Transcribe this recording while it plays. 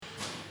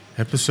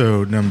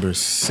Episode number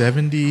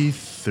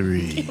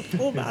 73.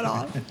 Pull that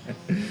off.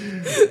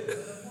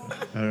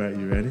 All right,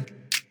 you ready?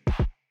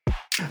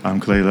 I'm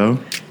Clay Lowe.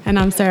 And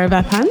I'm Sarah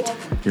Beth Hunt,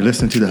 You're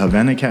listening to the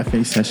Havana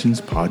Cafe Sessions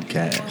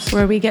podcast.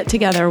 where we get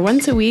together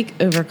once a week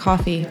over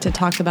coffee to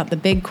talk about the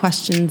big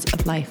questions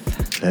of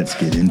life. Let's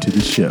get into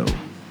the show.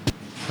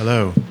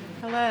 Hello.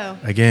 Hello.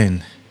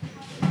 Again.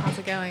 How's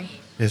it going?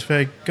 It's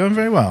going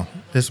very well.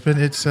 It's been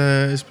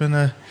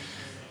a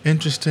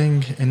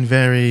interesting and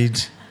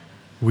varied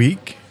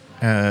week,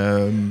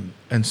 and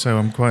so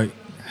I'm quite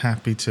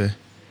happy to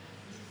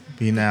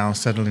be now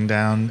settling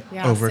down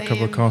over a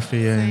cup of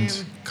coffee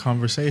and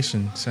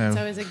conversation. So it's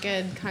always a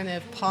good kind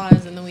of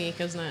pause in the week,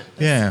 isn't it?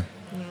 Yeah,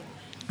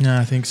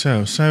 I think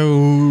so.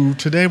 So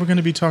today we're going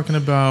to be talking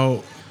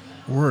about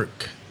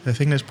work. I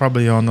think that's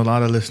probably on a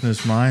lot of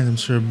listeners' minds. I'm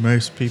sure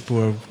most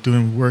people are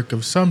doing work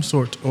of some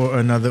sort or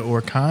another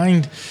or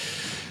kind.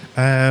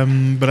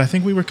 But I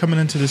think we were coming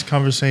into this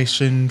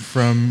conversation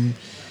from,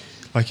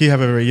 like, you have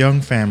a very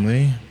young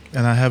family,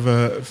 and I have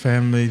a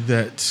family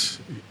that,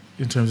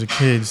 in terms of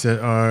kids,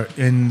 that are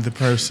in the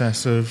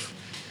process of,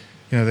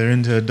 they're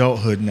into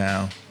adulthood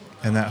now,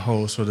 and that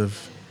whole sort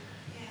of,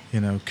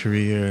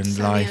 career and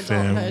life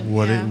and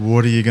what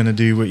are you going to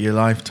do with your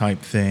life type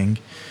thing.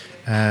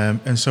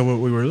 And so what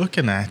we were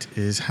looking at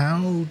is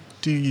how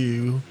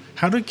do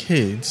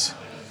kids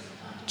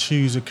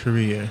choose a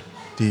career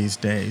these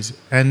days?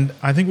 And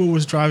I think what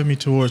was driving me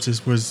towards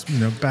this was,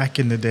 back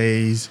in the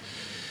days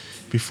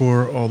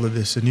before all of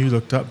this, and you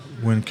looked up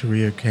when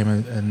career came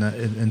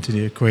into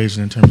the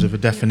equation in terms of a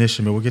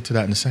definition, but we'll get to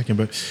that in a second.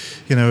 But,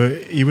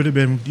 you would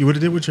have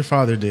did what your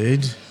father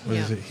did.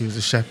 He was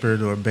a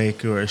shepherd or a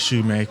baker or a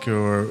shoemaker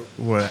or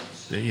what,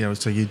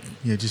 so you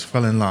just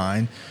fell in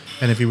line.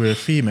 And if you were a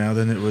female,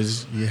 then it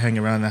was you hang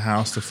around the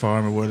house, the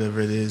farm, or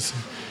whatever it is,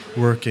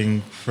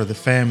 working for the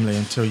family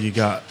until you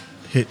got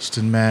hitched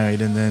and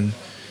married, and then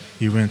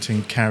you went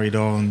and carried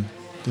on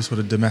the sort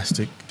of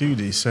domestic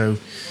duties. So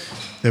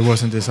there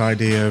wasn't this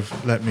idea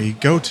of let me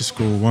go to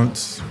school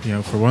once,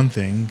 for one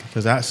thing,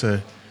 because that's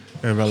a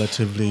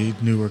relatively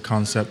newer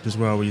concept as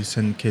well, where you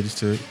send kids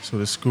to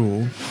sort of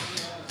school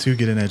to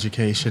get an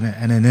education.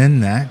 And then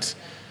in that,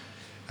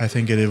 I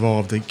think it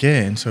evolved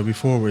again. So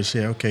before we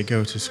say, okay,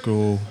 go to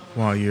school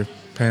while your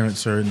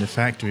parents are in the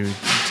factory, we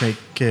take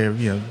care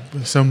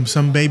of, some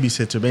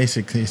babysitter,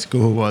 basically,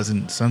 school was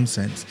in some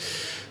sense,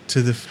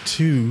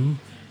 to,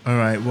 all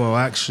right, well,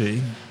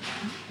 actually,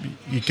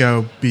 you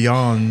go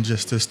beyond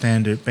just the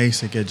standard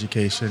basic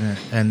education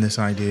and this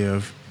idea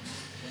of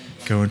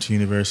going to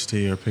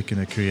university or picking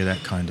a career,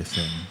 that kind of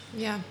thing.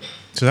 Yeah.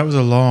 So that was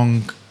a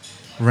long,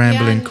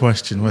 rambling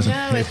question, wasn't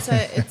it?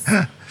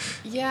 It's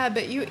yeah,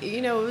 but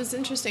it was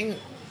interesting,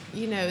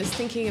 is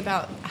thinking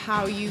about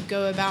how you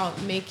go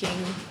about making,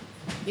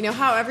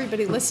 how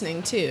everybody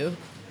listening too,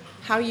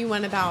 how you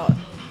went about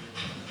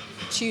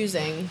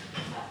choosing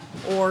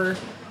or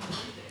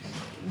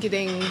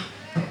getting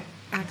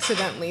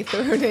accidentally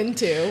thrown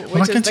into,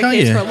 which is the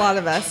case for a lot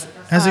of us.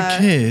 As a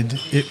kid,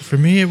 for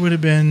me it would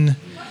have been,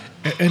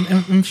 and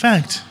in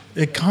fact,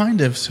 it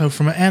kind of, so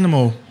from an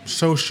animal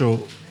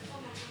social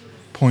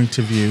point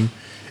of view,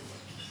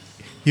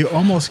 you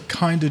almost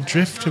kind of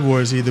drift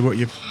towards either what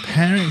your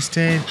parents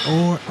did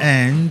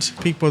and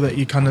people that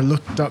you kind of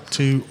looked up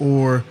to,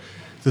 or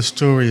the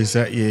stories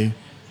that you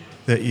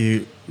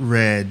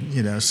read,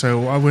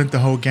 So I went the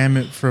whole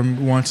gamut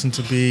from wanting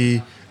to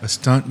be a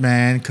stunt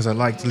man because I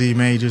liked Lee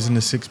Majors and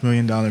the $6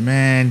 Million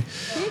Man.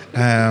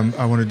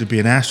 I wanted to be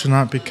an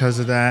astronaut because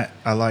of that.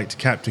 I liked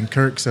Captain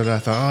Kirk, so I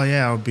thought, oh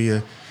yeah, I'll be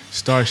a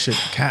starship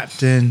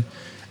captain.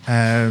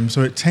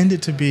 So it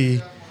tended to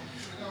be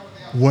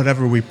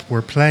whatever we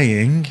were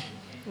playing,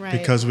 right,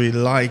 because we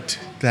liked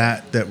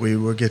that we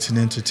were getting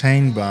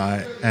entertained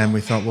by, and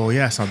we thought, well,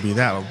 yes, I'll be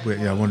that.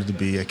 I wanted to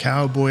be a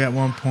cowboy at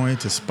one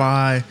point, a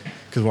spy,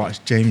 because I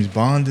watched James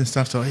Bond and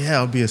stuff, so yeah,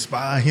 I'll be a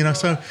spy,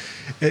 so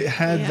it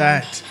had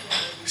that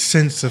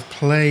sense of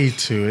play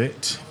to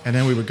it, and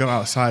then we would go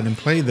outside and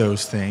play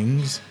those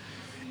things,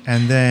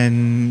 and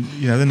then,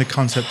 then the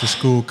concept of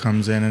school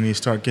comes in, and you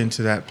start getting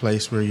to that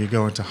place where you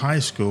go into high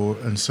school,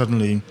 and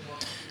suddenly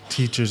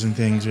teachers and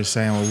things are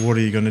saying, well, what are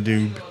you going to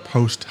do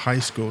post high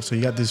school? So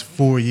you got this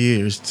 4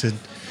 years to,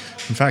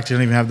 in fact, you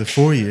don't even have the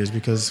 4 years,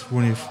 because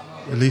when you,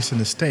 at least in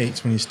the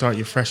States, when you start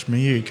your freshman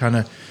year, you kind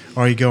of,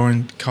 are you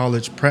going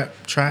college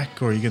prep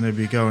track, or are you going to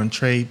be going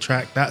trade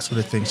track, that sort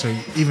of thing. So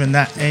even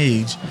that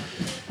age,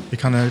 you're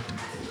kind of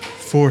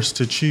forced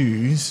to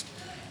choose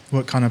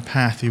what kind of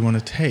path you want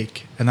to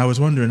take. And I was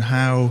wondering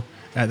how,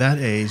 at that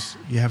age,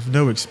 you have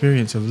no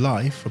experience of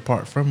life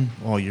apart from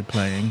all your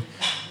playing,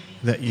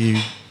 that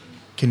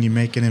can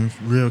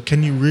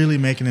you really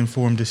make an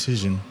informed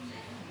decision?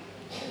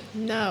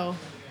 No.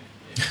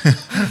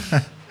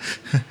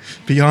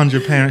 Beyond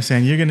your parents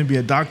saying, you're going to be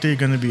a doctor, you're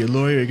going to be a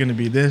lawyer, you're going to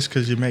be this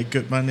because you make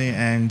good money,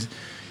 and,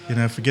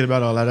 forget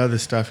about all that other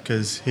stuff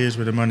because here's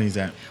where the money's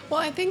at. Well,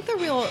 I think the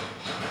real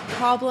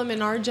problem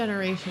in our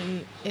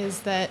generation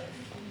is that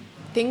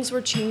things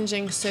were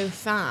changing so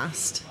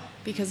fast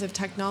because of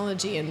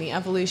technology, and the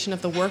evolution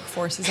of the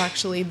workforce has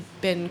actually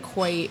been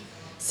quite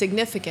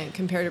significant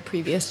compared to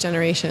previous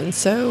generations.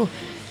 So,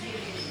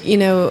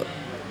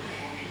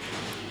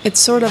 it's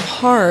sort of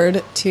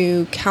hard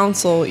to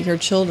counsel your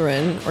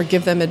children or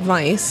give them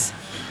advice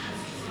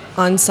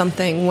on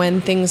something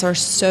when things are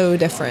so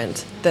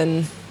different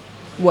than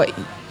what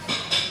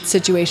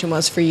situation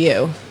was for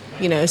you.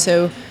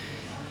 So,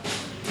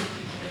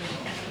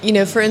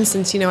 for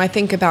instance, I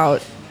think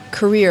about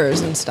careers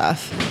and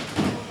stuff.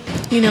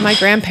 My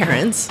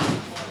grandparents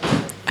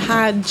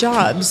had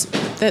jobs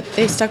that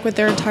they stuck with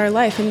their entire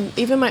life, and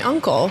even my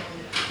uncle.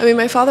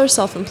 My father's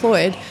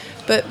self-employed,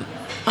 but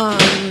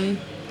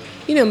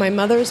my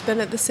mother's been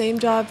at the same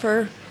job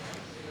for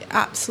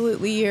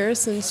absolutely years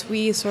since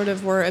we sort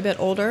of were a bit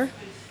older.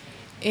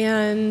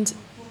 And,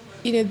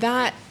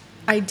 that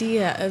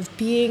idea of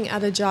being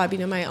at a job,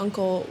 my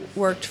uncle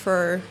worked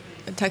for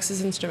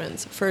Texas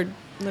Instruments for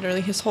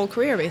literally his whole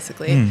career,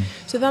 basically.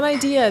 So that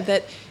idea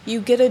that you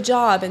get a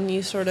job and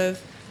you sort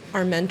of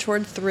are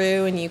mentored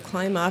through and you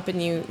climb up and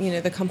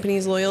the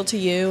company's loyal to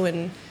you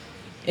and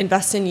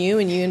invest in you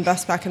and you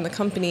invest back in the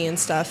company and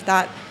stuff,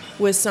 that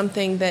was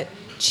something that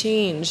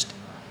changed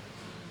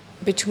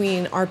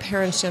between our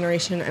parents'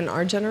 generation and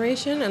our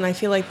generation. And I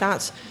feel like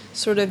that's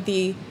sort of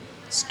the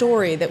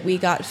story that we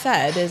got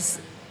fed is,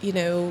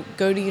 go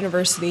to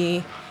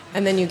university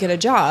and then you get a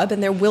job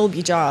and there will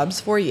be jobs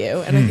for you.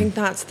 And I think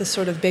that's the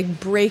sort of big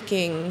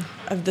breaking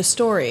of the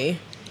story.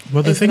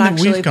 Well, the thing that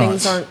we've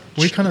got,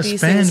 we kind of spanned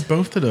things.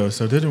 both of those,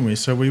 so didn't we?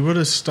 So we would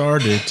have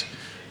started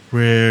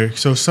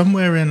so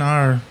somewhere in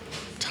our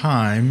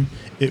time,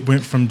 it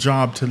went from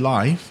job to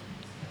life,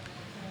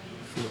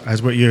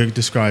 as what you're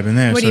describing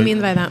there. What do you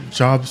mean by that?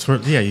 Jobs for,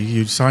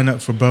 you sign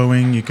up for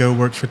Boeing, you go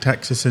work for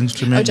Texas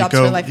Instruments. Jobs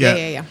for life,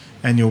 yeah.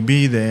 And you'll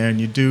be there and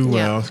you do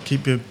well,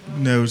 keep your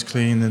nose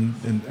clean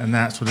and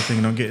that sort of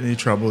thing, don't get in any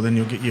trouble, then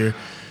you'll get your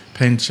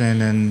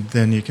pension and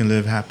then you can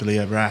live happily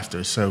ever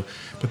after. So,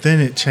 but then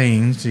it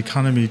changed, the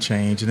economy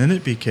changed, and then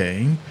it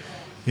became,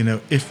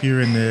 if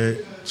you're in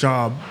the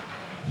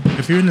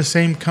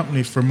same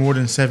company for more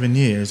than 7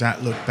 years,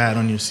 that looked bad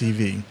on your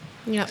CV.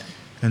 Yeah.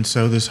 And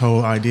so this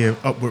whole idea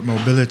of upward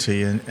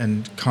mobility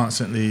and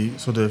constantly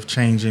sort of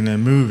changing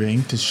and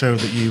moving to show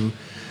that you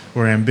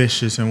were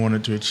ambitious and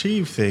wanted to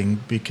achieve thing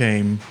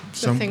became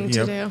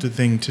the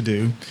thing to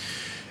do.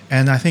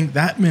 And I think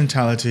that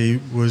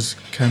mentality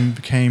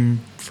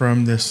came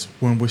from this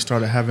when we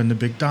started having the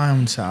big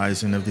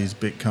downsizing of these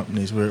big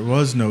companies, where it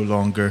was no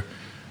longer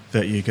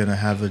that you're going to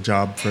have a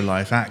job for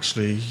life,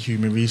 actually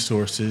human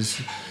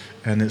resources,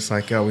 and it's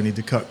like, we need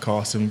to cut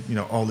costs and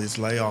all these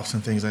layoffs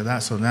and things like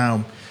that. So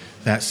now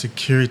that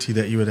security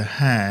that you would have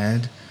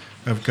had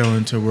of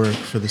going to work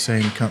for the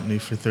same company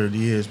for 30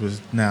 years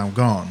was now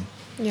gone.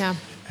 Yeah.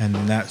 And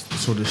that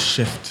sort of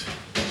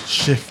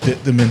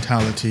shifted the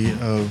mentality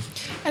of...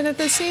 And at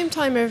the same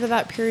time, over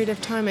that period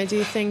of time, I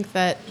do think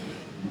that,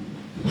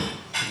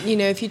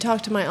 if you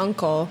talk to my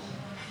uncle,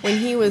 when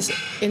he was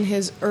in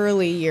his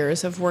early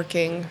years of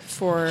working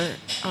for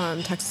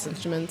Texas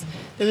Instruments,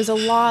 there was a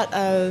lot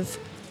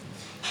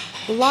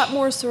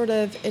more sort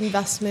of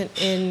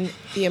investment in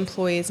the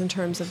employees in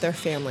terms of their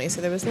family.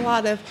 So there was a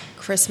lot of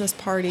Christmas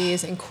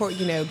parties and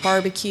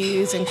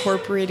barbecues,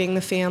 incorporating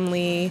the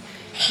family,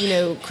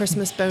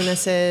 Christmas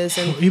bonuses,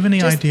 and even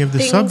the idea of the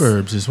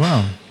suburbs as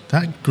well.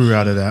 That grew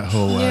out of that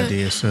whole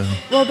idea. So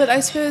well, but I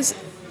suppose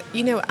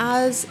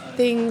as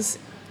things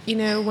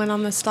went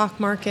on the stock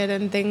market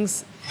and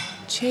things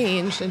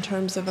changed in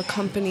terms of a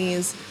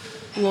company's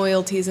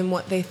loyalties and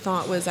what they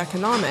thought was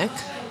economic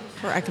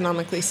or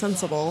economically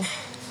sensible.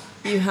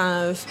 You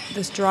have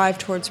this drive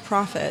towards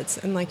profits,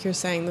 and like you're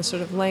saying, the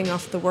sort of laying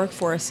off the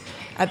workforce.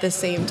 At the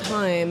same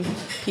time,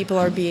 people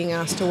are being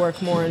asked to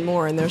work more and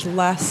more, and there's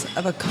less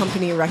of a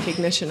company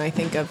recognition, I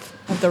think, of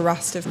the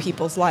rest of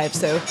people's lives.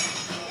 So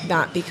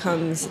that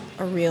becomes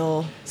a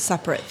real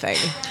separate thing,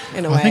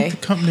 in a way. I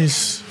think the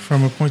companies,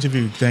 from a point of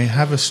view, they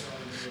have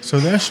so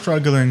they're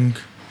struggling.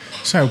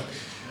 So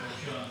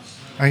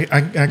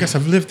I guess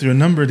I've lived through a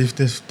number of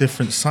these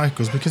different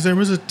cycles, because there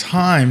was a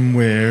time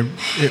where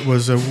it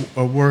was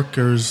a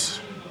worker's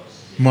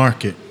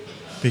market,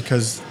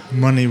 because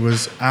money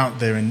was out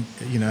there, and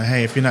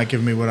hey, if you're not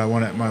giving me what I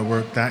want at my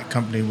work, that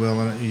company will,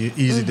 and it's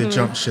easy to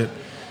jump ship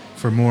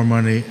for more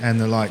money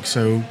and the like.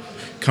 So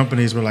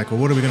companies were like, well,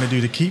 what are we going to do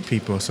to keep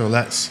people? So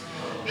let's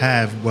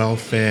have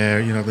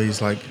welfare,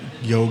 these like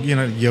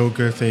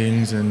yoga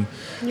things and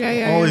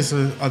all these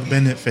other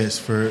benefits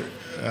for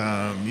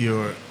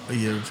your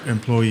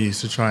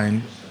employees to try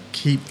and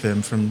keep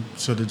them from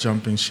sort of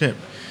jumping ship.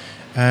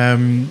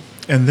 And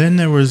then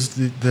there was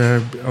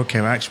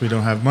actually we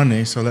don't have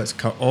money, so let's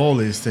cut all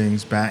these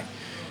things back.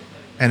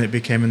 And it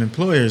became an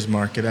employer's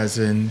market, as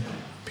in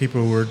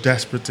people were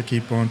desperate to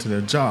keep on to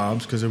their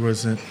jobs because there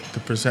wasn't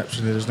the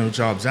perception that there's no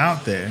jobs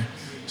out there.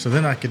 So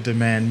then I could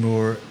demand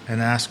more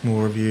and ask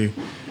more of you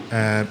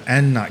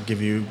and not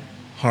give you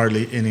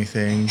hardly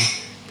anything,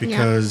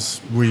 because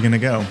where are you going to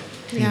go?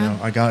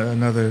 I got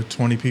another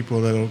 20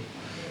 people that'll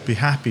be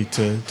happy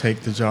to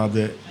take the job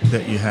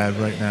that you have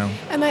right now.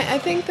 And I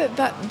think that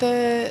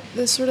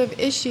the sort of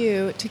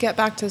issue, to get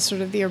back to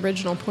sort of the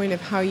original point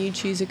of how you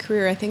choose a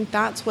career, I think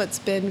that's what's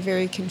been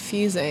very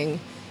confusing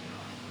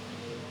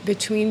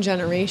between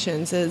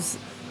generations is,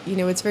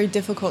 it's very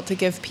difficult to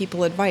give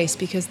people advice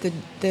because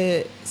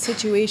the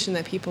situation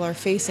that people are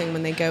facing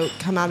when they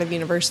come out of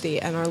university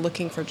and are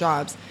looking for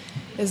jobs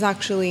is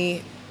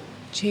actually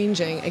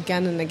changing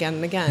again and again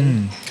and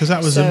again. Because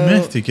that was a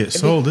myth to get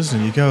sold,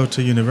 isn't it? You go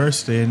to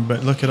university,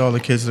 but look at all the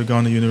kids that have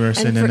gone to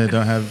university and then they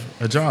don't have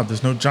a job.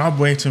 There's no job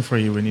waiting for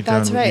you when you're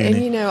done with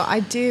uni.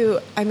 That's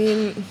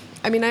right.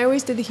 And I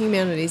always did the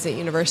humanities at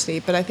university,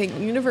 but I think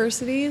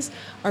universities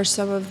are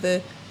some of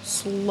the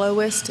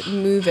slowest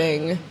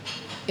moving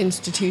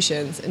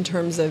institutions in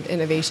terms of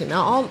innovation.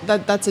 Now,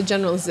 that's a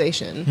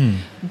generalization,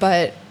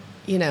 but,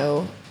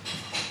 and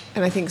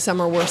I think some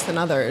are worse than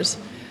others.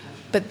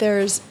 But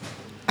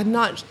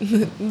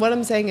what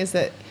I'm saying is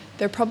that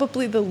they're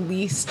probably the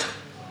least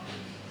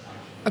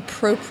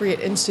appropriate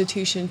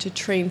institution to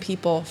train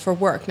people for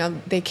work. Now,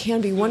 they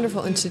can be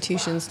wonderful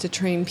institutions to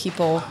train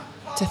people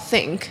to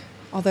think,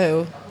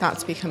 although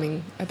that's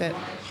becoming a bit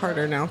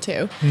harder now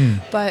too.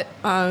 But,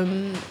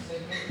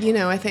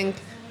 I think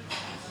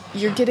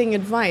you're getting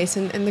advice.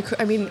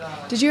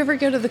 Did you ever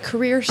go to the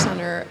Career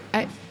Center?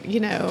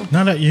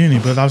 Not at uni,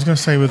 but I was going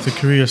to say with the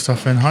career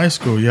stuff in high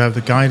school, you have the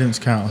guidance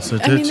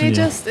counselor.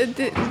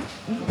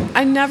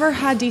 I never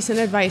had decent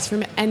advice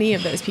from any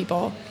of those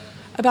people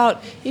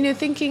about,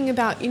 thinking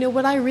about,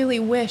 what I really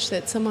wish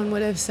that someone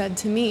would have said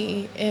to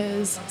me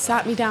is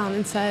sat me down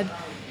and said,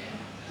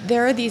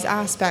 there are these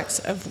aspects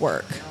of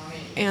work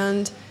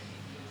and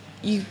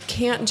you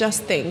can't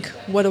just think,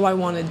 what do I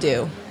want to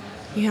do?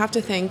 You have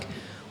to think,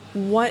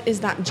 what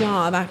is that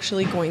job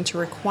actually going to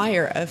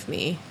require of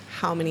me?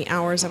 How many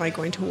hours am I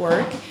going to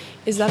work?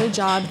 Is that a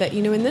job that,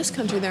 in this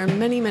country, there are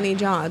many, many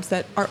jobs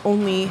that are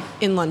only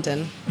in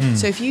London.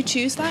 So if you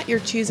choose that, you're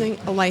choosing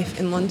a life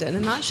in London.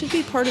 And that should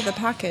be part of the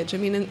package.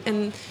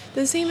 And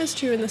the same is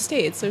true in the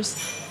States. There's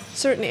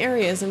certain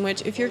areas in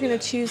which if you're going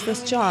to choose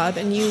this job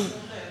and you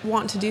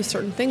want to do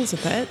certain things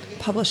with it,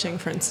 publishing,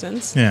 for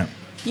instance,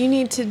 you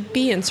need to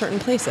be in certain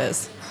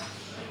places.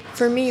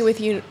 For me, with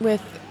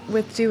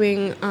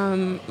doing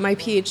my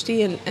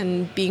PhD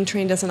and being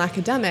trained as an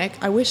academic,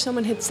 I wish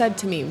someone had said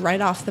to me right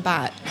off the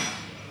bat,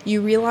 you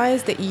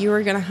realize that you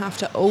are going to have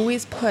to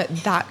always put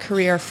that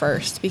career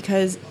first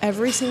because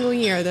every single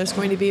year there's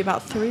going to be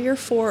about 3 or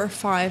 4 or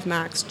 5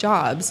 max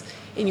jobs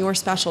in your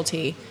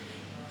specialty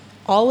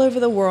all over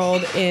the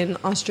world in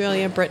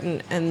Australia,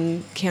 Britain,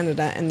 and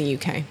Canada, and the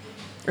UK.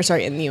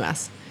 In the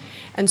US.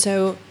 And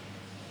so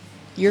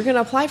you're going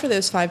to apply for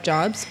those 5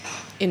 jobs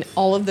in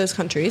all of those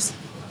countries.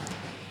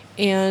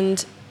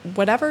 And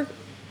whatever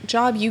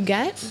job you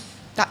get,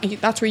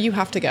 that's where you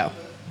have to go.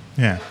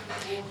 Yeah.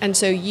 And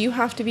so you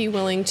have to be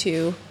willing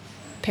to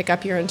pick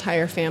up your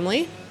entire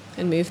family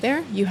and move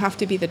there. You have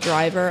to be the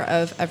driver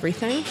of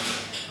everything.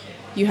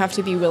 You have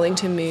to be willing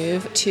to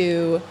move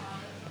to,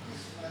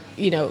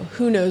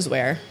 who knows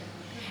where.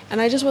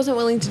 And I just wasn't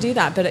willing to do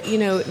that. But,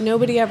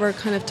 nobody ever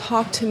kind of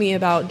talked to me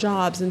about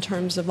jobs in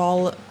terms of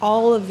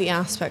all of the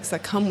aspects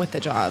that come with the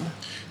job.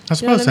 I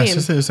suppose that's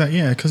just it. Is that,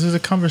 because there's a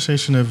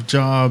conversation of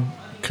job,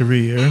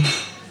 career,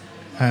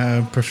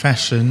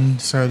 profession.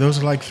 So those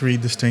are like 3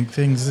 distinct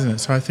things, isn't it?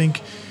 So I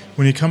think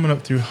when you're coming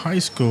up through high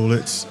school,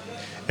 it's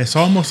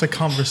almost a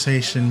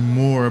conversation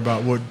more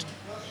about what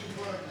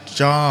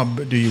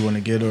job do you want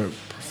to get, or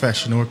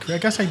profession or career. I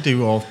guess I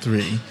do all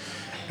 3.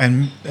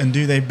 And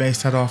do they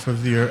base that off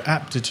of your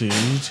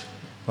aptitude,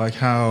 like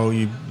how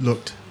you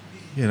looked,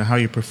 how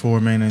you're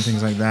performing and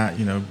things like that,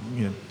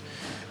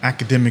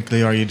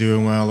 academically, are you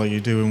doing well? Are you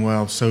doing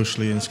well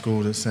socially in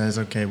school that says,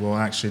 okay, well,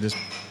 actually, this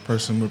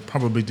person would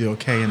probably do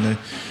okay in the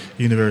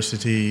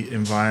university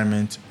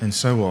environment and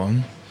so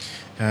on?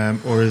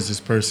 Or is this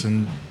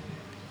person,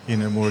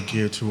 more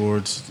geared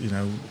towards,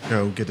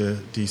 go get a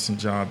decent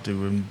job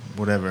doing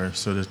whatever,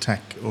 sort of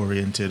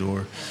tech-oriented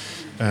or...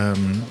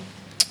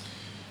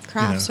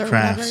 crafts or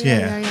crafts,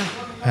 whatever.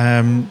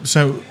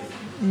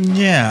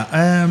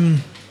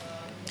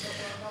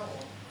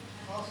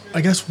 I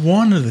guess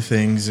one of the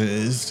things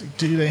is,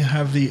 do they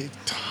have the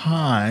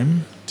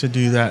time to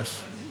do that?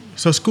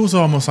 So schools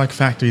are almost like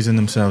factories in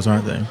themselves,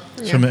 aren't they?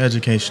 Yeah. From an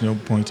educational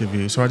point of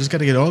view. So I just got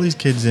to get all these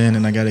kids in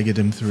and I got to get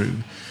them through.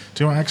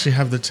 Do I actually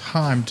have the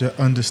time to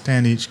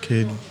understand each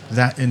kid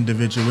that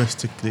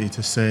individualistically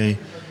to say...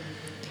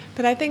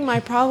 But I think my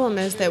problem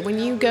is that when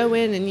you go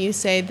in and you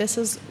say,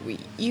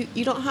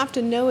 you don't have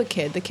to know a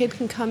kid. The kid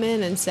can come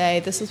in and say,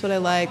 this is what I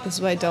like, this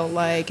is what I don't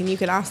like, and you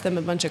can ask them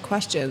a bunch of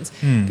questions.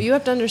 But you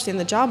have to understand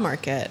the job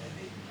market.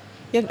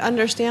 You have to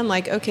understand,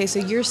 okay, so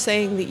you're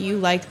saying that you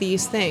like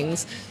these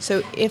things.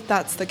 So if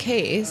that's the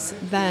case,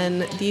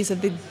 then these are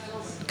the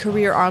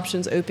career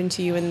options open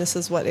to you, and this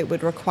is what it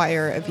would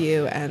require of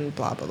you, and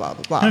blah, blah, blah,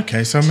 blah, blah.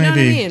 Okay, so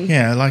maybe,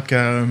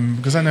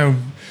 because I know...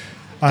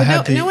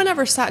 no one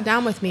ever sat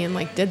down with me and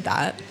did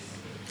that.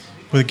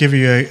 Will it give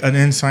you an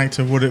insight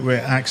of what it would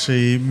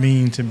actually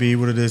mean to be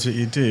what it is that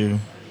you do?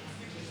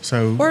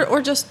 So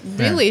or just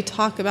really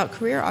talk about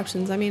career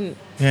options. I mean,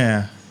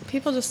 yeah.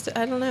 people just,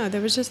 I don't know.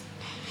 There was just,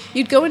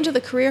 you'd go into the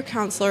career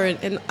counselor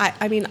and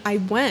I mean, I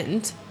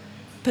went,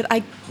 but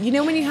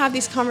when you have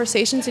these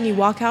conversations and you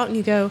walk out and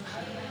you go,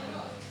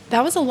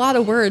 that was a lot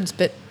of words,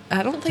 but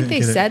I don't think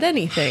they said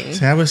anything.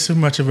 See, I was so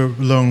much of a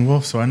lone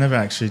wolf, so I never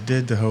actually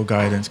did the whole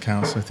guidance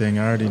counselor thing.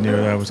 I already knew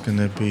I was going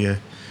to be a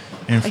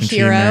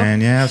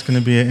infantryman. Yeah, I was going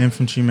to be an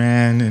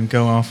infantryman and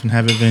go off and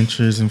have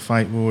adventures and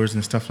fight wars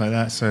and stuff like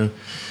that. So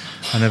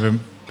I never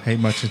paid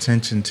much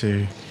attention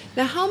to.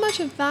 Now, how much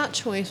of that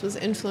choice was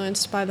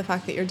influenced by the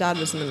fact that your dad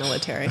was in the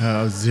military?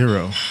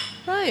 0.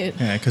 Right.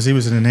 Yeah, because he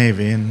was in the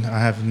Navy, and I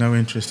have no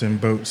interest in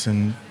boats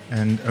and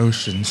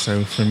oceans.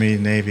 So for me,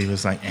 Navy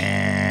was like,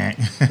 eh.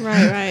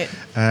 Right.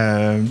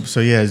 So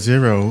yeah,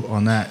 0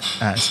 on that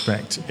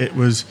aspect. It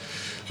was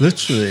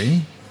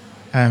literally,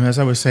 as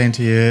I was saying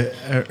to you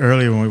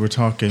earlier when we were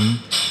talking,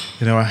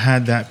 I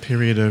had that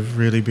period of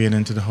really being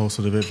into the whole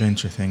sort of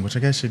adventure thing, which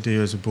I guess you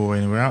do as a boy,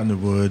 and we're out in the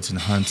woods and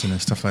hunting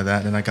and stuff like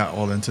that. And I got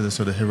all into the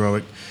sort of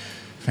heroic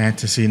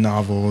fantasy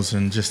novels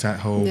and just that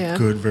whole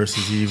good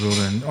versus evil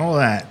and all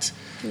that.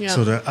 Yeah.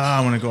 Sort of,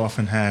 I want to go off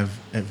and have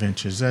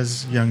adventures,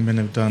 as young men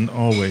have done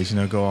always,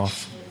 go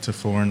off to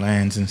foreign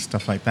lands and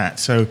stuff like that.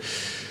 So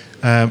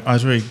I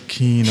was very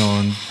keen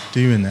on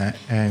doing that,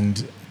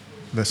 and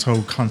this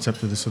whole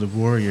concept of the sort of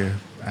warrior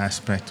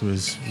aspect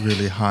was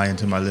really high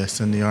into my list,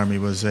 and the army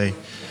was a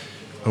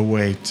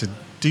way to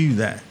do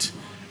that.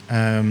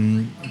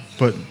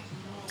 But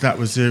that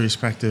was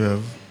irrespective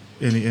of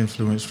any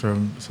influence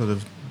from sort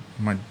of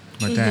my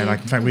dad.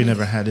 Like, in fact, we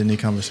never had any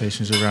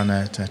conversations around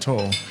that at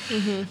all.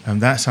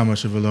 And that's how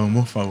much of a lone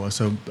wolf I was.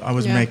 So I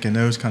was making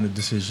those kind of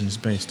decisions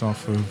based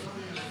off of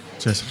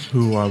just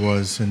who I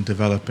was and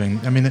developing.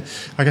 I mean,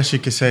 I guess you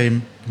could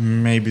say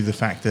maybe the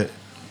fact that,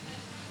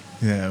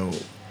 well,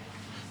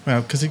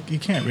 because you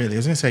can't really. I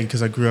was going to say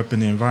because I grew up in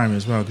the environment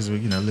as well, because we're,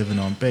 living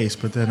on base.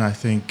 But then I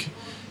think,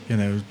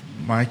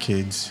 my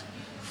kids,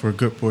 for a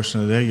good portion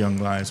of their young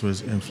lives,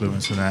 was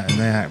influencing that, and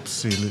they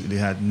absolutely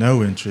had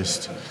no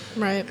interest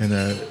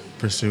in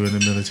pursuing the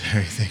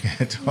military thing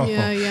at all.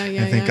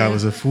 I think I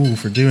was a fool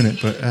for doing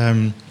it, but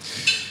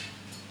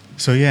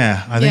so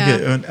yeah, I think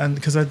it, and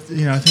because I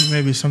think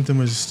maybe something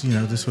was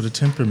the sort of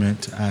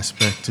temperament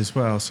aspect as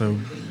well. So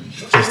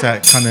just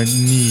that kind of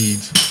need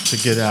to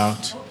get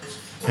out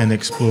and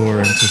explore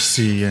and to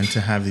see and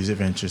to have these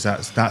adventures.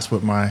 That's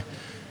what my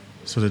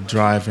sort of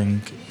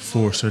driving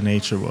force or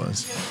nature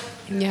was.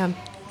 Yeah.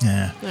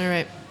 Yeah. All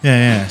right.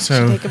 Yeah.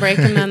 So should take a break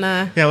and then.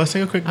 Yeah, let's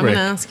take a quick break. I'm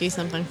gonna ask you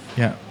something.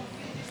 Yeah.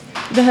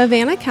 The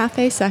Havana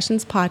Cafe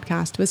Sessions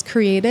podcast was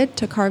created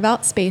to carve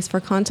out space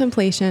for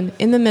contemplation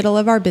in the middle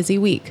of our busy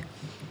week.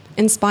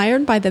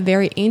 Inspired by the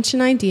very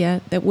ancient idea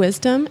that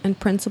wisdom and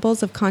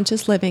principles of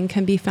conscious living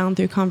can be found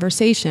through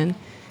conversation,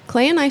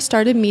 Clay and I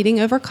started meeting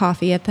over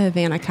coffee at the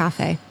Havana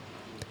Cafe.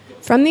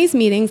 From these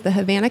meetings, the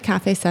Havana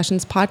Cafe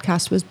Sessions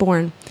podcast was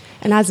born,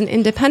 and as an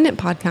independent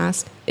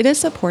podcast, it is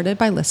supported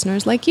by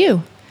listeners like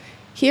you.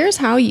 Here's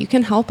how you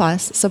can help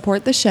us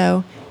support the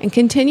show and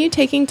continue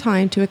taking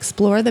time to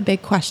explore the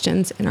big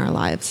questions in our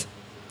lives.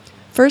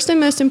 First and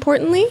most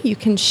importantly, you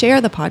can share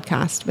the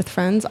podcast with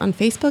friends on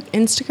Facebook,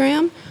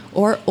 Instagram,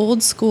 or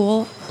old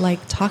school,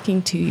 like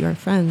talking to your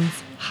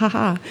friends.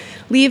 Haha.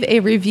 Leave a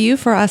review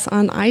for us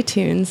on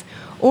iTunes,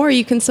 or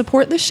you can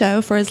support the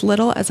show for as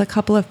little as a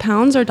couple of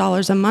pounds or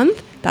dollars a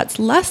month. That's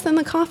less than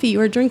the coffee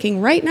you are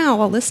drinking right now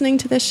while listening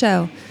to this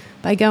show,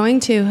 by going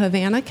to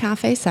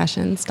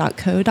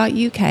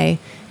havanacafesessions.co.uk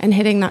and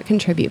hitting that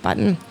contribute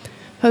button.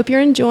 Hope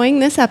you're enjoying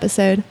this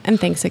episode, and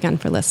thanks again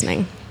for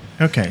listening.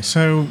 Okay,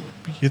 so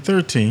you're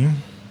 13,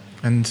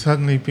 and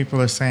suddenly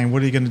people are saying,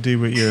 what are you going to do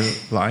with your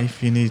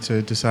life? You need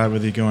to decide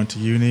whether you're going to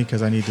uni,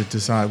 because I need to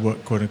decide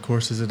what kind of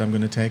courses that I'm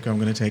going to take. I'm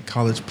going to take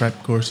college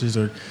prep courses,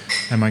 or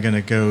am I going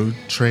to go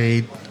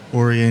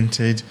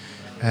trade-oriented?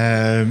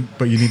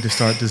 But you need to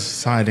start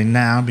deciding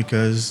now,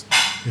 because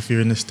if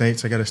you're in the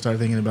States, I got to start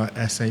thinking about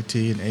SAT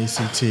and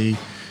ACT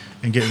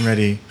and getting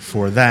ready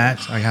for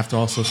that. I have to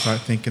also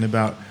start thinking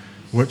about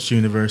which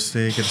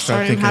university. Got to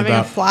start thinking having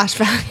about a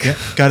flashback. Yeah,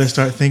 got to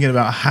start thinking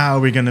about how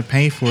we're going to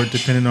pay for it,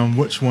 depending on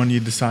which one you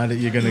decide that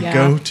you're going to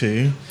go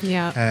to.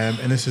 Yeah.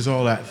 And this is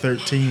all at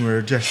 13,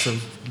 where just a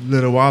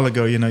little while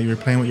ago, you were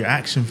playing with your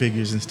action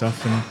figures and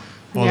stuff, and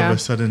all of a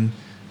sudden,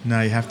 now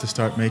you have to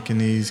start making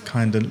these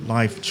kind of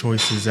life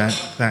choices at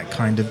that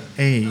kind of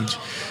age.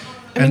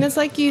 I mean, it's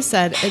like you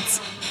said, it's,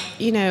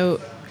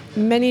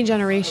 many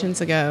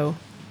generations ago,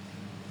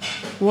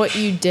 what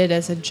you did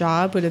as a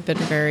job would have been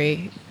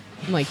very,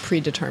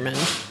 predetermined.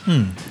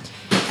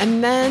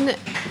 And then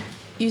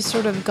you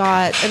sort of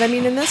got, and I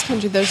mean, in this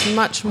country, there's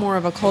much more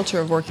of a culture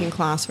of working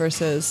class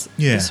versus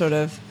the sort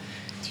of...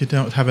 You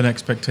don't have an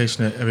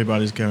expectation that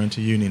everybody's going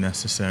to uni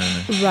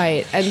necessarily.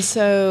 Right. And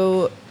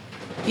so...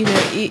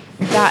 I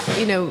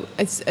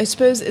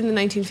suppose in the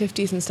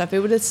 1950s and stuff,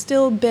 it would have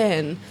still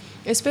been,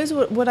 I suppose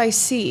what I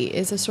see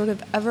is a sort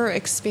of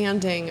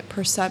ever-expanding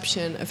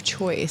perception of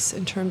choice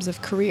in terms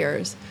of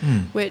careers,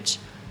 which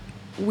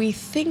we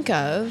think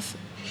of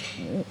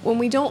when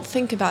we don't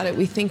think about it,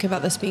 we think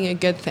about this being a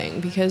good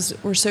thing because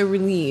we're so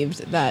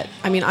relieved that,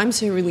 I mean, I'm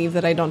so relieved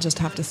that I don't just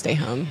have to stay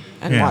home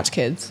and watch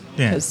kids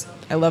because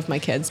I love my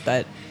kids,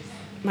 but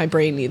my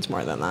brain needs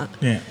more than that.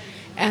 Yeah.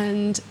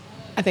 And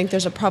I think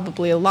there's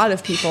probably a lot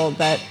of people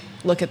that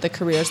look at the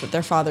careers that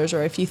their fathers,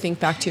 or if you think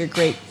back to your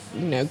great,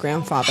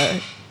 grandfather,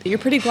 you're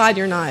pretty glad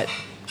you're not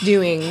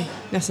doing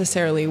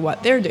necessarily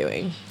what they're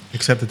doing.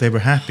 Except that they were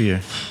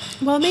happier.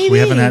 Well, maybe. We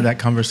haven't had that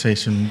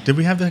conversation. Did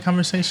we have that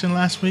conversation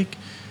last week?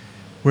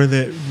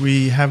 Where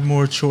we have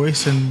more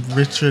choice and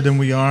richer than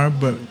we are,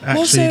 but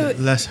actually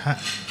not as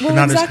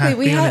happy.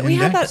 We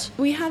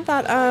had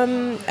that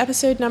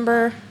episode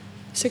number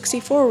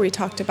 64 where we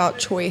talked about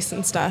choice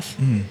and stuff.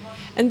 Mm.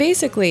 And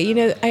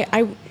basically,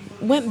 I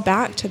went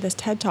back to this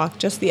TED Talk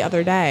just the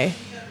other day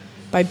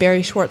by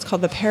Barry Schwartz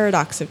called The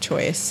Paradox of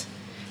Choice.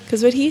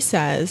 Because what he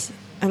says,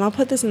 and I'll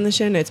put this in the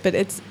show notes, but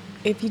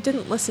if you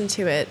didn't listen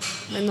to it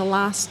in the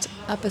last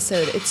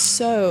episode, it's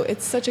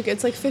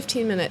like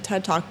 15-minute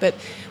TED Talk. But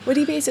what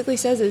he basically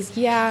says is,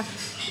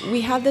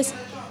 we have this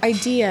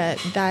idea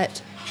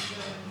that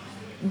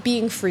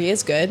being free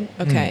is good,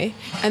 okay,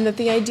 and that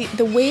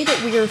the way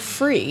that we are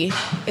free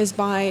is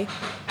by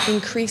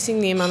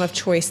increasing the amount of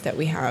choice that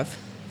we have,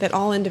 that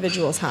all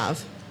individuals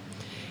have,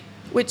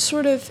 which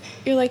sort of,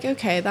 you're like,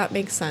 okay, that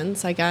makes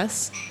sense, I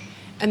guess,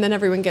 and then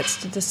everyone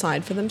gets to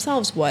decide for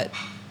themselves what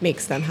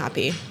makes them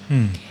happy.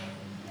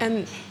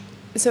 And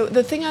so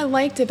the thing I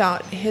liked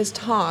about his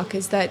talk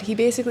is that he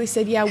basically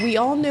said, we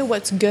all know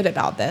what's good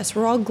about this.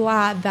 We're all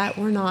glad that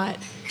we're not,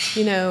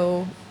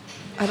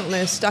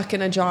 stuck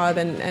in a job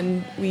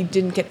and we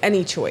didn't get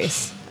any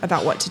choice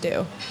about what to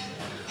do.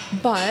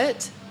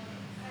 But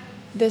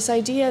this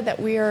idea that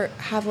we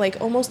have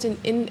like almost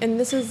and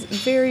this is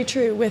very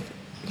true with,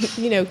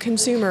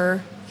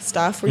 consumer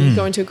stuff where you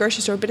go into a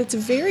grocery store, but it's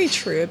very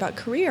true about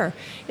career.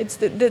 It's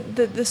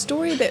the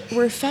story that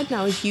we're fed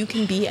now is you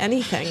can be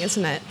anything,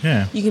 isn't it?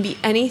 Yeah. You can be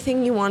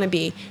anything you want to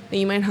be. Now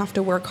you might have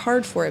to work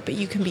hard for it, but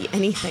you can be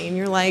anything. And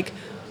you're like,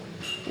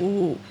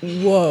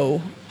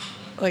 whoa,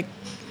 like,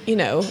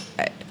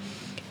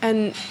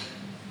 and.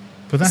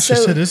 But that's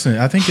just it, isn't it?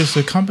 I think it's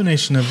a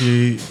combination of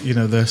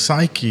the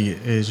psyche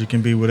is you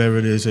can be whatever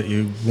it is that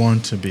you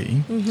want to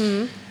be.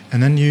 Mm-hmm.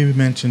 And then you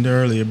mentioned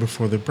earlier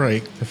before the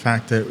break the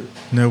fact that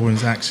no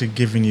one's actually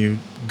giving you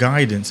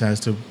guidance as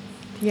to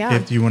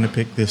if you want to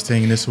pick this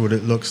thing and this is what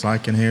it looks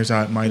like and here's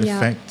how it might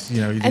affect,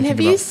 you think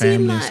about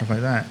family and stuff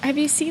like that. Have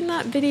you seen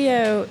that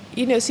video?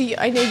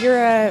 I know you're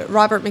a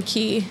Robert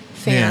McKee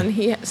fan.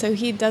 Yeah.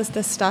 He does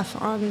this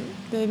stuff on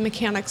the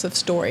mechanics of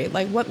story,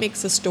 like what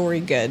makes a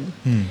story good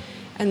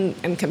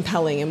and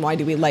compelling and why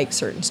do we like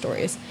certain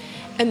stories.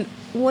 And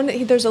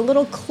there's a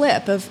little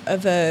clip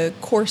of a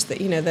course that,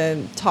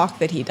 the talk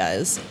that he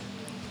does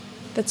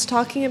that's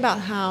talking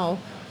about how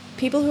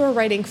people who are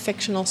writing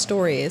fictional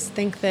stories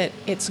think that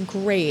it's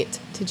great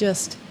to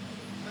just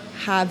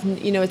have,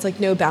 it's like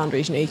no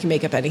boundaries, you can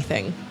make up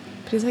anything.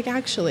 But he's like,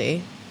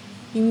 actually,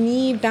 you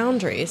need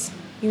boundaries.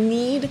 You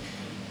need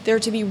there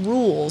to be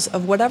rules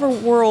of whatever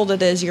world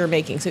it is you're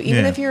making. So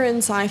even if you're in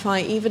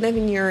sci-fi, even if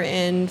you're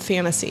in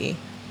fantasy,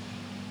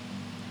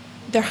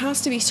 there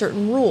has to be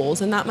certain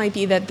rules, and that might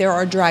be that there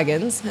are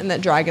dragons and that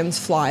dragons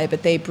fly,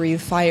 but they breathe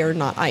fire,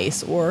 not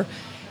ice, or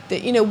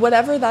that,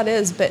 whatever that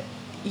is. But,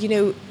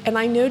 and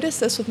I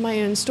noticed this with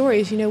my own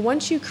stories,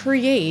 once you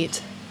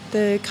create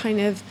the kind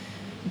of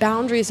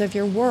boundaries of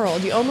your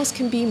world, you almost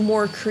can be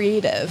more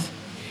creative.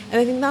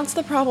 And I think that's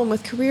the problem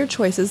with career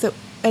choices that,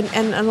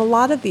 and a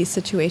lot of these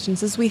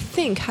situations is we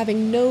think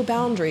having no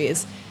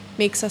boundaries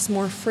makes us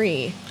more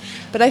free.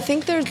 But I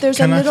think there's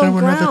a middle ground.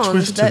 Can I throw another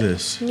twist to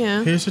this?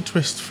 Yeah. Here's a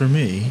twist for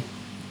me,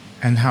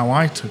 and how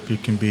I took you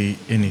can be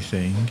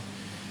anything,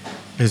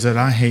 is that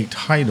I hate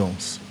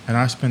titles. And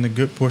I spend a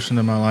good portion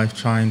of my life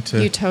trying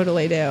to... You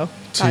totally do.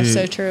 That's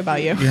so true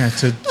about you. Yeah,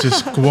 to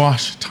just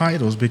squash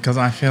titles because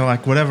I feel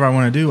like whatever I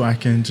want to do, I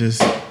can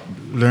just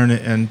learn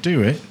it and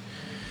do it.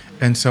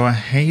 And so I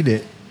hate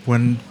it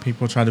when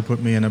people try to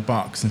put me in a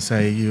box and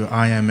say,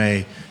 I am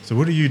a... So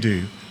what do you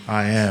do?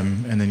 I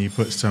am, and then you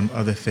put some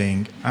other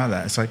thing out of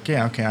that. It's like,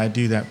 okay, I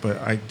do that, but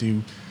I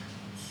do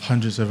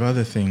hundreds of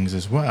other things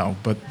as well.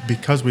 But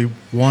because we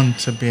want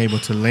to be able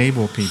to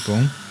label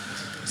people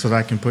so that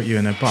I can put you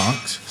in a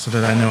box so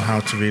that I know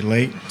how to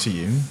relate to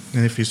you.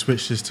 And if you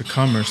switch this to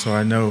commerce, so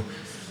I know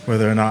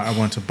whether or not I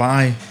want to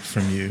buy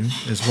from you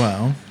as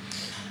well.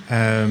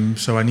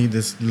 So I need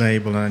this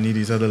label and I need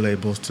these other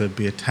labels to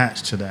be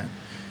attached to that.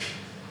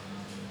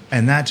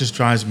 And that just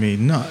drives me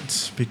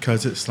nuts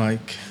because it's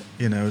like,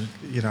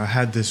 I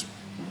had this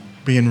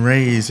being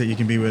raised that you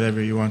can be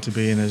whatever you want to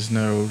be and there's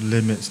no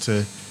limits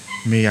to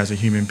me as a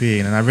human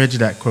being. And I read you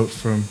that quote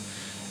from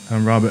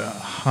Robert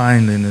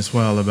Heinlein as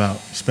well about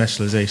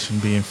specialization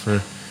being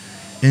for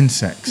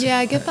insects.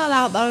 Yeah, get that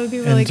out. That would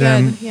be really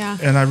good. Yeah.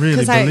 And I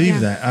really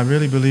believe that. I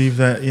really believe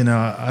that,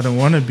 I don't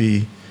want to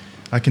be,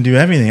 I can do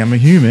everything. I'm a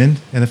human.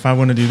 And if I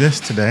want to do this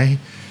today,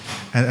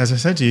 And as I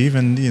said to you,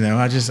 even,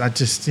 I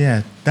just,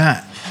 yeah,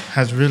 that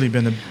has really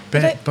been a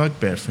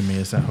bugbear for me,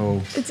 is that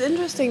whole. It's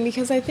interesting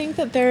because I think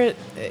that there,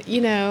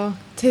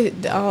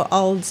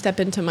 I'll step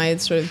into my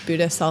sort of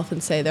Buddhist self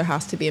and say there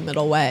has to be a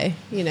middle way,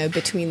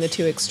 between the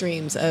two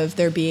extremes of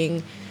there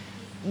being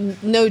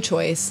no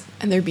choice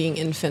and there being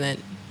infinite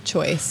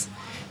choice.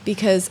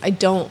 Because I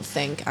don't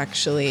think,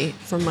 actually,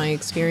 from my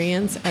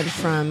experience and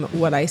from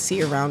what I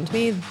see around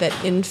me, that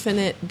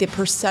the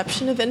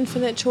perception of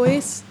infinite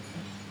choice,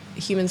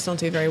 humans don't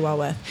do very well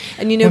with.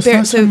 And Well, it's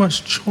not so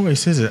much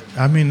choice, is it?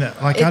 I mean,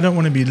 I don't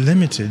want to be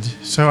limited,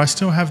 so I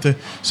still have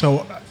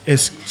so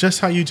it's just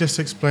how you just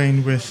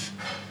explained with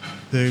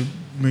the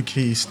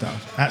McKee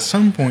stuff. At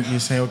some point you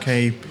say,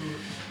 okay,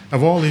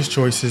 of all these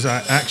choices,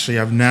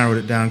 I've narrowed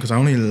it down because I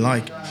only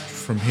like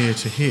from here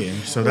to here,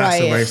 so that's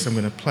the race I'm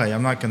going to play.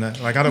 I'm not going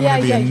to, I don't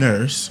want to be a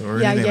nurse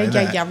or anything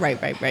like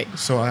that. Right.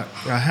 So I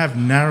have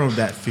narrowed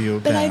that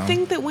field down. But I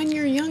think that when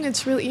you're young,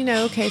 it's really,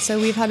 okay, so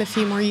we've had a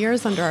few more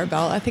years under our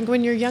belt. I think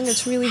when you're young,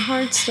 it's really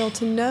hard still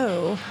to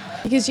know,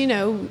 because,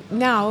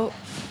 now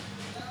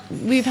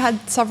we've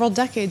had several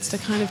decades to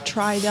kind of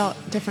try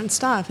out different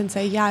stuff and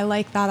say, I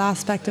like that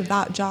aspect of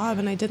that job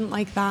and I didn't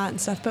like that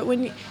and stuff. But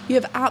when you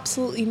have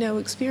absolutely no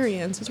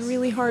experience, it's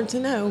really hard to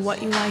know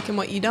what you like and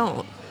what you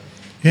don't.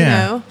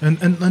 Yeah,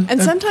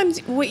 and sometimes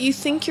what you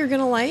think you're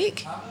gonna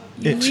like,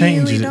 it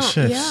changes, really it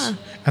shifts. Yeah.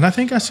 And I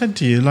think I said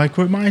to you, like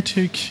with my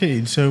two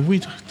kids, so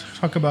we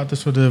talk about the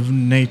sort of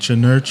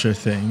nature-nurture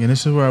thing, and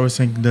this is where I was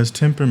thinking, does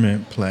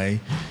temperament play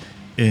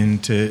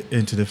into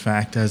the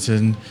fact, as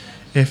in,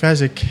 if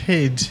as a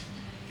kid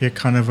you're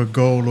kind of a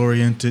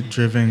goal-oriented,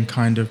 driven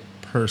kind of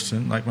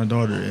person, like my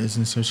daughter is,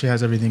 and so she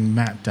has everything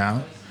mapped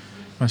out.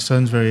 My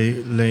son's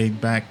very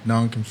laid-back,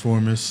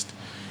 nonconformist.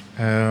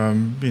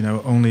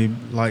 Only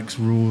likes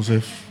rules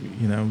if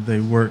they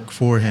work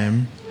for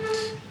him,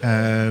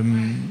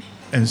 and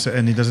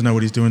he doesn't know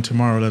what he's doing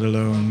tomorrow, let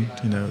alone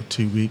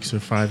 2 weeks or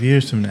 5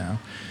 years from now.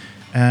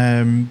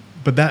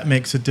 But that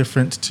makes a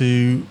difference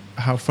to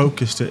how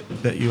focused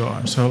that you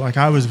are. So, like,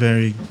 I was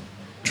very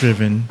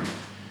driven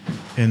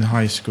in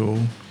high school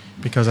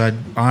because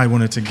I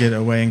wanted to get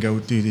away and go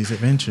do these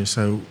adventures.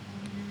 So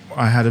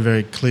I had a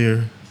very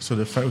clear sort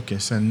of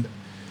focus, and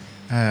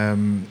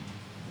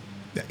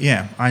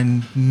I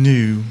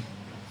knew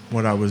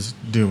what I was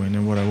doing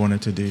and what I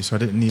wanted to do, so I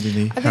didn't need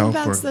any help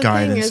or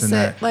guidance in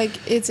that.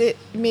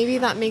 Maybe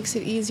that makes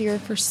it easier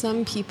for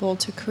some people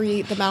to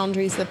create the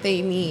boundaries that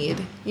they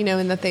need,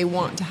 and that they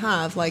want to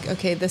have. Like,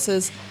 okay, this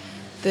is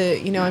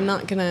I'm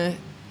not gonna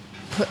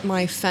put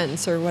my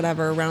fence or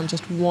whatever around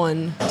just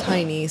one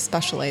tiny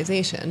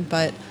specialization,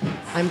 but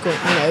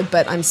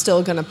I'm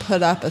still gonna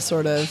put up a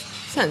sort of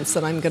fence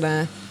that I'm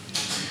gonna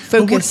focus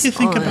on. What do you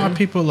think about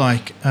people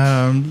like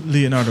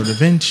Leonardo da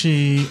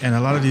Vinci and a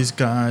lot of these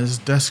guys,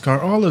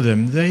 Descartes, all of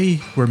them? They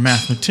were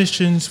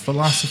mathematicians,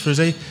 philosophers.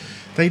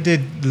 They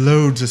did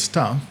loads of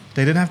stuff.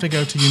 They didn't have to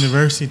go to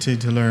university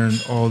to learn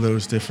all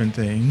those different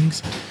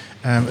things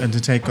and to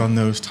take on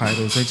those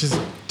titles. They just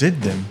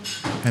did them,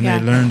 and they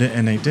learned it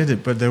and they did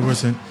it. But there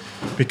wasn't,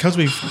 because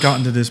we've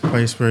gotten to this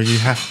place where you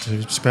have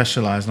to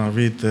specialize, and I'll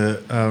read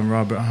the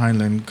Robert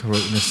Heinlein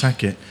quote in a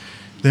second.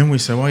 Then we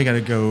say, well, you got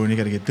to go and you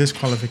got to get this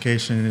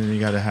qualification and you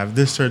got to have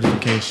this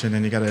certification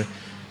and you got to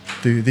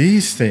do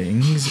these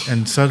things.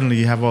 And suddenly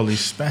you have all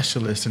these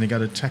specialists and you got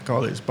to check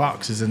all these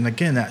boxes. And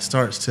again, that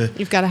starts to...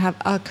 You've got to have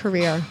a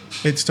career.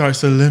 It starts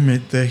to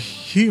limit the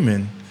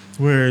human.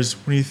 Whereas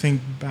when you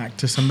think back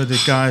to some of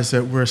the guys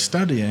that we're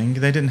studying,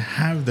 they didn't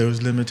have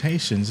those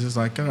limitations. It's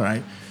like, all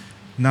right,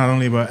 not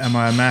only am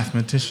I a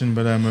mathematician,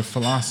 but I'm a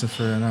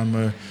philosopher and I'm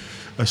a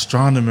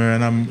astronomer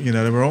and I'm,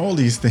 there were all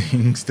these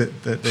things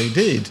that they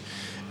did.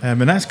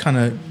 And that's kind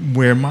of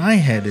where my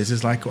head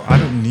is like, well, I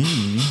don't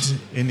need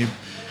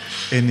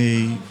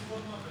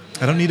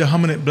I don't need a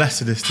hominid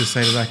blessedness to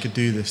say that I could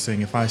do this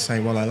thing. If I say,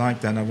 well, I like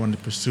that and I want to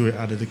pursue it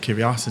out of the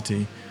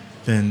curiosity,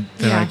 then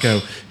there I go.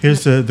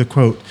 Here's the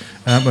quote.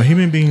 A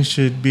human being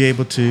should be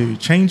able to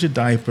change a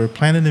diaper,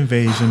 plan an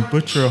invasion,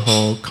 butcher a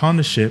hog, con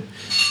a ship,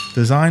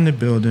 design a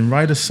building,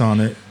 write a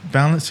sonnet,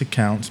 balance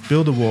accounts,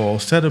 build a wall,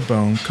 set a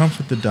bone,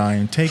 comfort the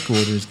dying, take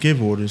orders,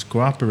 give orders,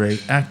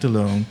 cooperate, act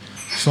alone,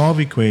 solve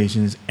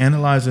equations,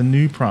 analyze a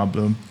new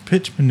problem,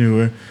 pitch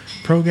manure,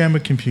 program a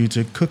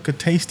computer, cook a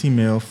tasty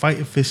meal, fight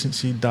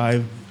efficiency,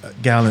 dive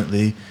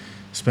gallantly.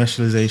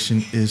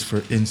 Specialization is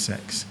for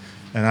insects.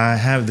 And I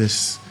have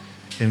this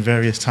in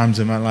various times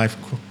in my life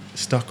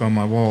stuck on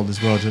my wall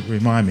as well to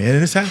remind me.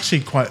 And it's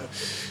actually quite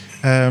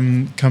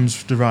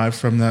comes derived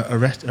from the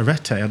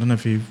arete. I don't know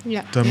if you've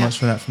done much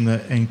for that from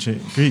the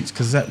ancient Greeks,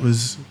 because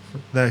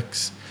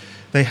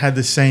they had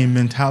the same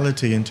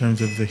mentality in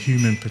terms of the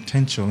human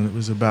potential, and it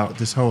was about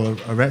this whole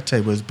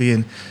arete was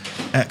being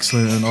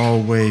excellent in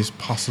all ways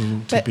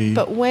possible to be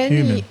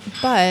human.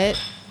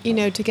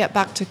 To get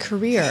back to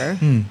career,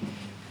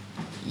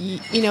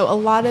 a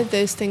lot of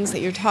those things that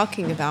you're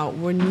talking about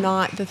were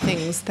not the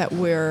things that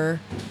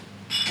were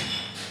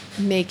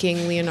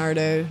making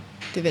Leonardo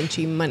da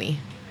Vinci money.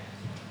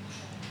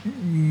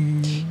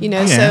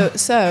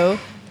 So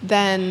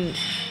then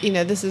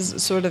this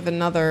is sort of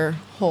another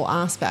whole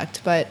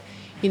aspect, but,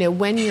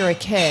 when you're a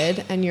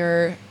kid and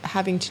you're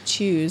having to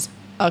choose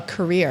a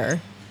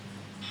career,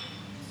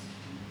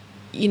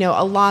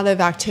 a lot of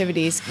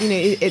activities,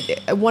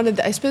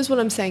 I suppose what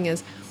I'm saying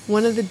is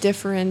one of the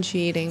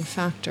differentiating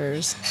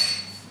factors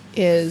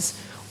is,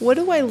 what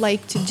do I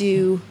like to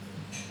do,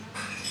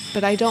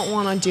 but I don't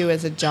want to do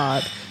as a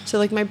job? So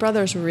like my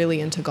brother's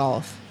really into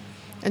golf.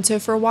 And so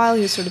for a while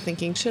he was sort of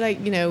thinking, should I,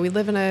 we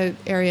live in an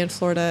area in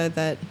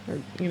Florida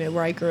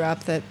where I grew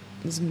up that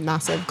is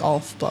massive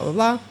golf, blah, blah,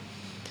 blah.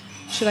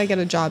 Should I get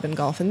a job in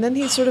golf? And then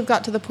he sort of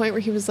got to the point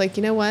where he was like,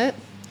 you know what?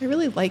 I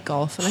really like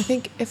golf. And I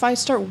think if I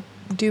start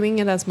doing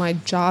it as my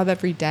job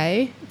every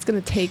day, it's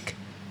going to take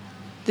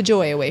the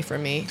joy away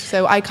from me.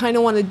 So I kind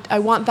of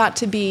want that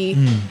to be,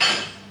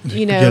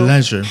 your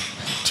leisure.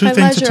 Two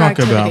things to talk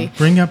about.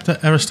 Bring up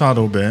the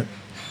Aristotle bit.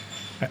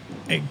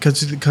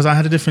 Because I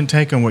had a different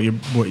take on what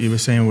you were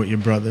saying with your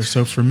brother.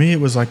 So for me,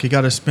 it was like you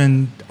got to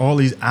spend all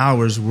these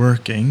hours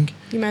working.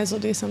 You might as well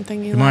do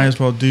something you might as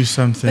well do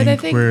something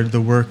where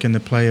the work and the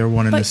play are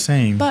one and the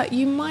same. But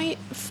you might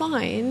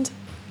find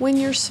when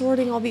you're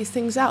sorting all these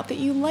things out that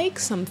you like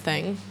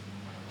something,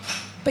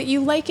 but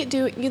you like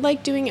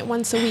doing it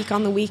once a week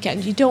on the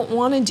weekend. You don't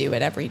want to do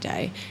it every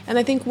day. And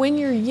I think when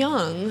you're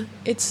young,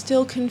 it's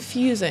still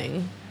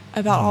confusing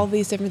about all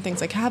these different things.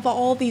 Like have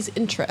all these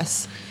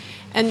interests.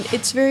 And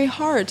it's very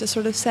hard to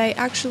sort of say,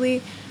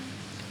 actually,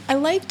 I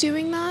like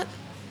doing that,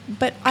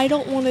 but I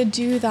don't want to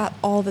do that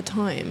all the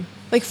time.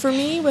 Like for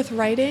me with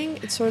writing,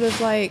 it's sort of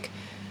like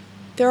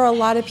there are a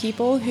lot of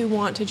people who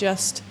want to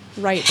just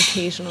write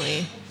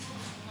occasionally.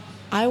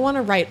 I want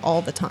to write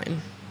all the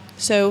time.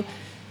 So,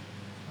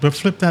 but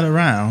flip that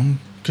around,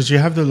 because you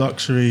have the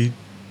luxury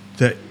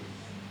that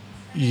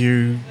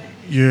you're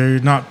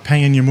not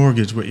paying your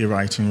mortgage with your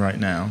writing right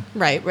now.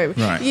 Right.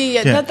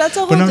 Yeah. That's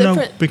a whole different...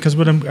 No, because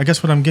what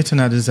I'm getting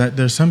at is that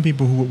there's some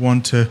people who would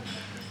want to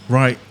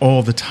write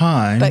all the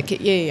time,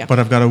 but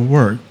I've got to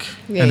work,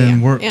 and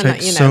then work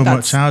takes so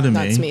much out of me.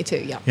 That's me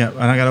too, yeah. Yeah,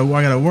 and I got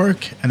to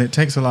work, and it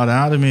takes a lot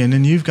out of me, and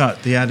then you've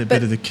got the added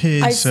bit of the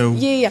kids,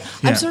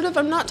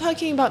 I'm not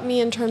talking about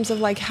me in terms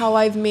of like how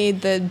I've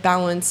made the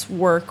balance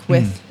work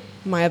with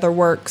my other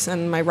works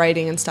and my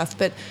writing and stuff,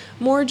 but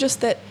more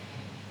just that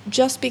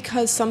just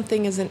because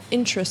something is an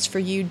interest for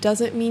you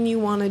doesn't mean you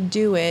want to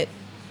do it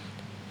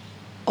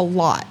a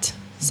lot.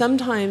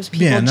 Sometimes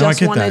people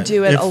just want to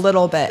do it a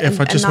little bit.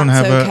 If I just want to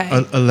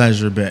have a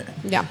leisure bit.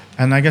 Yeah.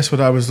 And I guess what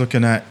I was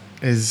looking at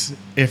is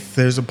if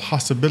there's a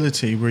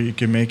possibility where you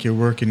can make your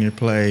work and your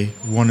play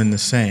one and the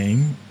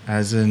same,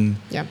 as in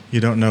you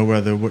don't know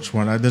which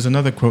one. There's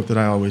another quote that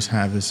I always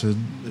have. It's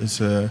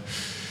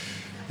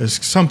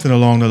something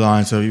along the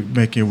lines of you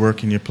make your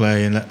work and your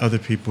play and let other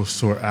people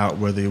sort out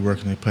whether you're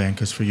working or playing,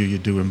 because for you're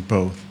doing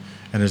both.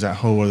 And there's that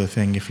whole other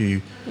thing, if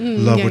you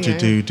love what you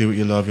do what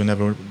you love, you'll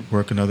never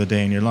work another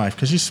day in your life,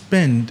 because you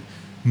spend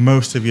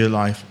most of your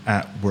life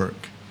at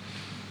work.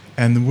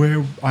 And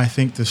where I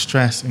think the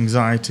stress,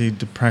 anxiety,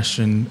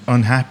 depression,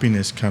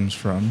 unhappiness comes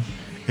from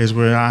is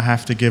where I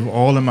have to give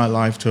all of my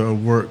life to a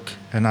work.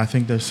 And I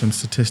think there's some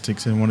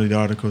statistics in one of the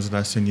articles that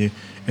I sent you,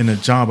 in a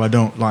job I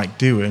don't like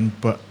doing,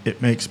 but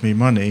it makes me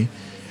money,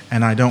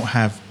 and I don't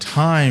have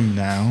time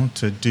now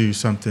to do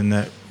something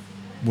that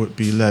would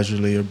be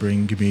leisurely or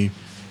bring me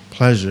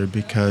pleasure,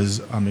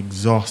 because I'm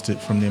exhausted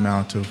from the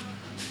amount of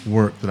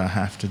work that I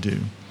have to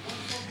do.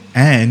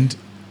 And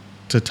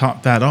to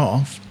top that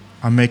off,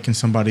 I'm making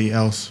somebody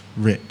else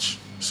rich.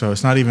 So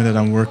it's not even that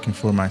I'm working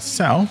for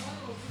myself,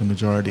 the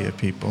majority of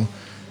people.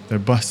 They're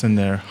busting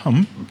their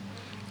hump,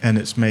 and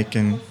it's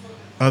making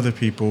other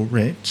people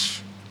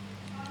rich.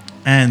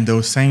 And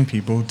those same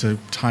people, to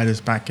tie this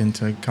back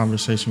into a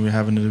conversation we were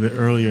having a little bit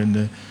earlier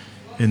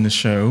in the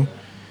show,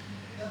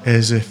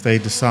 is if they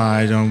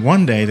decide on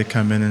one day to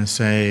come in and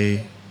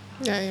say,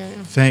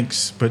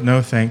 thanks, but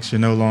no thanks, you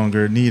no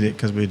longer need it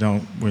because we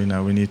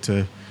need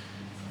to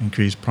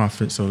increase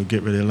profits or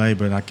get rid of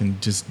labor, and I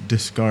can just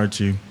discard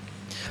you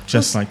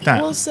just like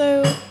that. Well,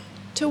 so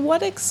to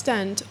what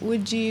extent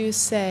would you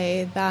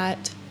say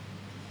that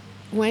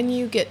when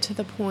you get to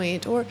the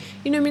point, or,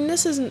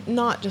 this is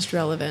not just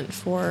relevant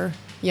for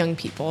young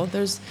people.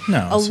 There's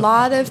a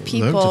lot of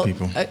people. Loads of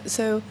people.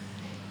 So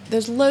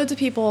there's loads of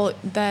people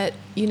that,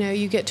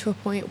 you get to a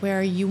point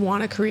where you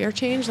want a career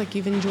change, like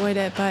you've enjoyed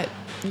it, but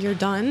you're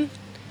done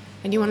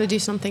and you want to do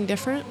something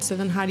different. So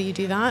then how do you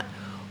do that?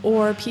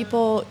 Or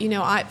people,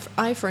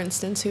 I, for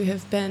instance, who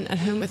have been at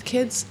home with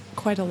kids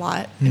quite a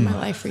lot in my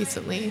life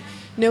recently,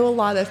 know a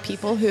lot of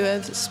people who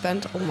have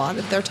spent a lot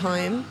of their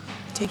time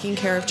taking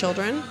care of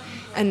children,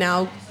 and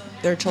now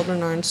their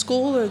children are in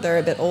school or they're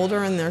a bit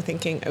older and they're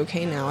thinking,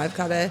 okay, now I've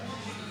got to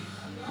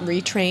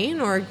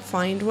retrain or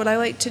find what I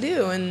like to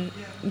do. And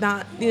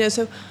that,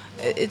 so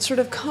it sort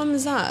of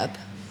comes up,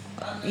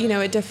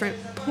 at different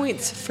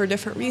points for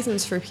different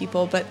reasons for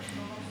people. But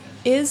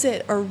is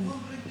it a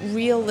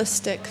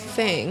realistic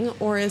thing,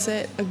 or is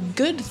it a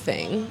good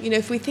thing?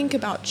 If we think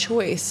about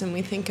choice and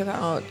we think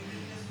about,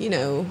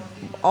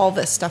 all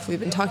this stuff we've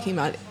been talking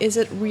about, is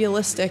it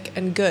realistic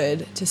and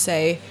good to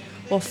say,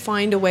 well,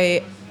 find a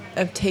way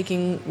of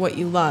taking what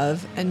you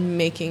love and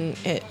making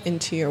it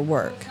into your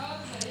work.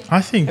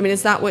 I mean,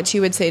 is that what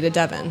you would say to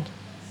Devin?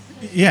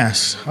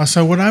 Yes.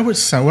 So what I would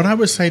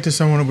say to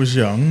someone who was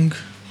young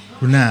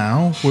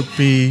now would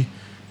be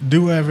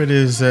do whatever it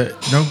is that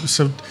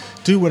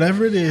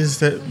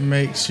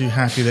makes you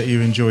happy, that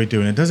you enjoy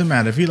doing. It doesn't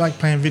matter if you like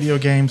playing video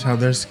games. How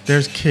there's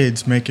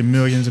kids making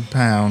millions of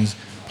pounds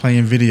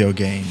playing video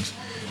games,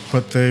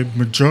 but the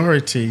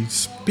majority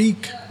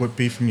would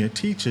be from your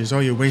teachers. Oh,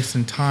 you're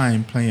wasting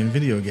time playing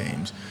video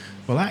games.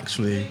 Well,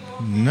 actually,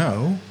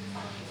 no.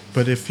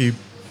 But if you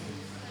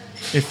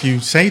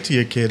say to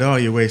your kid, "Oh,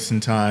 you're wasting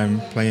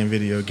time playing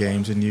video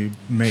games," and you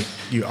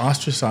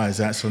ostracize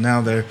that, so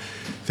now they're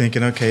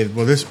thinking, "Okay,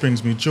 well, this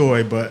brings me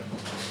joy, but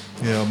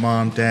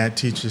mom, dad,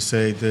 teachers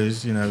say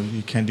there's,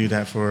 you can't do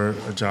that for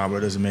a job, or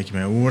it doesn't make you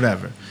money, or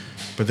whatever."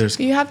 But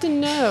you have to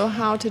know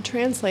how to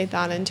translate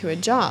that into a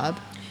job.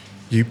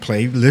 You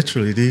play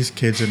literally. These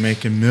kids are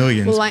making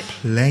millions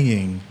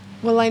playing.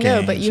 Well, I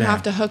know, but you yeah.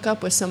 have to hook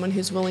up with someone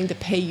who's willing to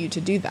pay you to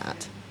do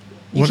that.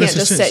 You can't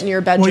just sit in your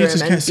bedroom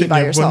and be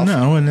by yourself. Well,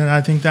 no, and then I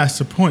think that's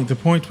the point. The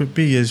point would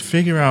be is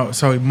figure out.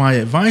 So my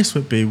advice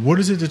would be, what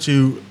is it that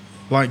you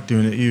like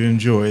doing, that you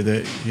enjoy,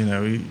 that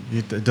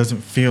it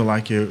doesn't feel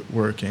like you're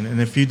working?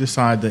 And if you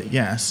decide that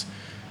yes,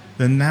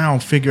 then now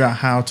figure out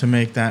how to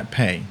make that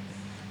pay.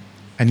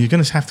 And you're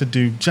going to have to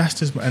do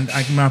just as much.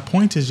 And my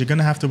point is, you're going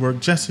to have to work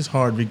just as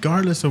hard,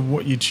 regardless of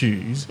what you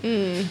choose.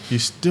 You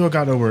still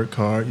got to work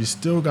hard. You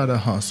still got to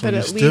hustle.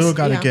 You still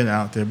got to get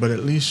out there. But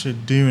at least you're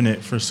doing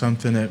it for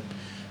something that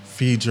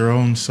feeds your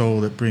own soul,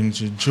 that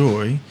brings you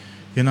joy.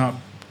 You're not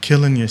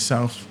killing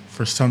yourself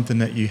for something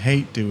that you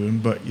hate doing,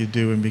 but you're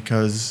doing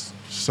because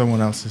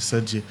someone else has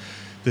said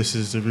this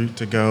is the route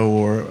to go,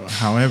 or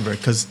however.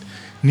 Because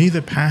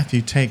neither path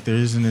you take, there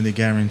isn't any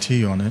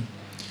guarantee on it.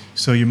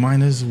 So you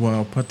might as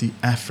well put the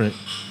effort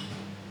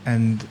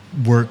and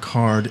work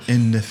hard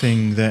in the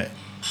thing that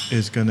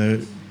is going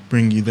to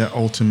bring you the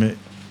ultimate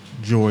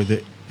joy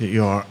that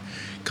you are.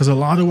 Because a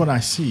lot of what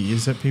I see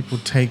is that people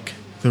take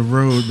the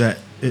road that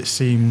it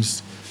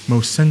seems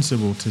most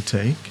sensible to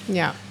take.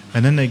 Yeah.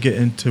 And then they get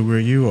into where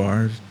you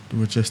are, we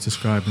were just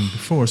describing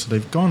before. So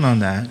they've gone on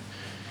that.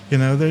 They're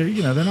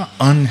not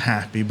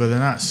unhappy, but they're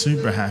not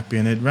super happy,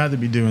 and they'd rather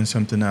be doing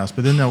something else.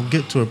 But then they'll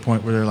get to a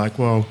point where they're like,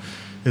 well,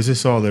 is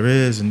this all there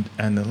is? And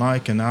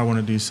I want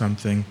to do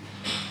something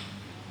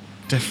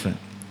different.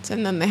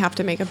 And then they have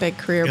to make a big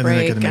career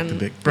break. And then they got to make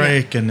the big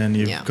break, and then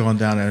you've gone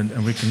down there,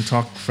 and we can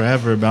talk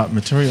forever about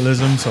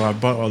materialism. So I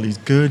bought all these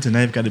goods, and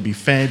they've got to be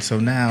fed. So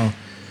now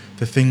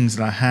the things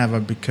that I have,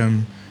 I've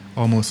become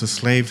almost a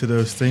slave to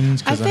those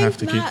things because I have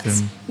to keep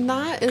them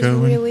That is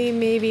going. really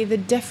maybe the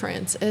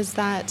difference, is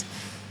that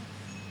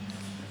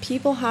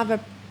people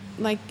have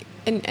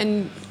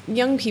and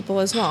young people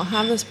as well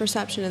have this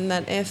perception, and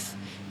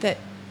that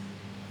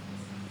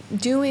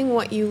doing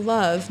what you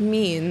love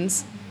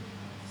means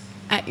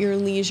at your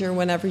leisure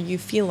whenever you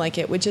feel like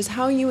it, which is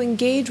how you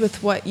engage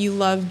with what you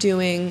love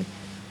doing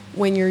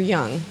when you're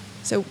young.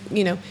 So,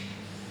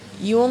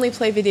 you only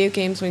play video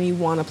games when you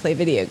want to play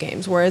video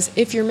games. Whereas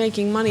if you're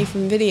making money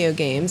from video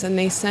games and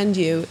they send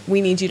you,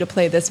 we need you to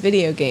play this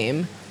video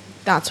game,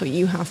 that's what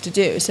you have to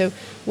do. So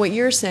what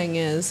you're saying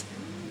is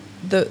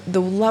the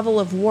level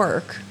of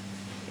work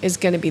is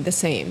going to be the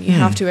same. You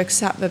have to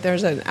accept that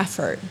there's an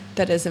effort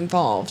that is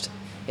involved.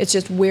 It's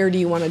just, where do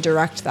you want to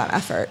direct that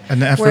effort?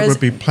 And the effort would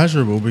be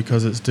pleasurable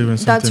because it's doing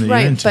something that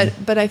you're into. That's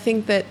right, but I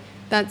think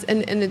that's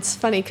and it's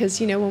funny because,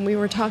 when we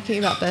were talking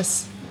about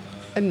this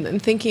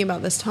and thinking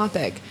about this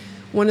topic,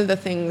 one of the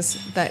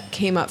things that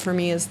came up for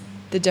me is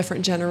the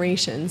different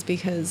generations,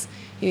 because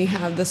you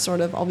have this sort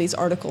of all these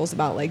articles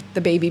about like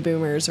the baby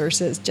boomers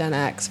versus Gen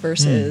X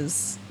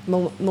versus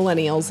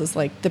millennials is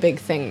like the big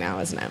thing now,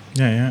 isn't it?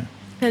 Yeah.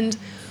 And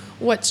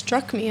what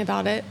struck me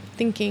about it,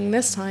 thinking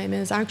this time,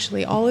 is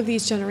actually all of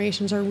these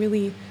generations are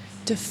really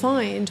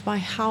defined by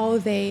how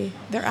their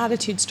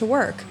attitudes to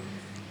work.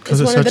 Because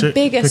it's one of the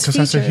biggest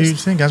features. That's a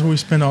huge thing. That's where we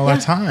spend all our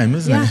time,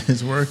 isn't it?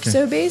 It's working.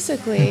 So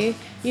basically,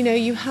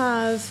 you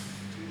have,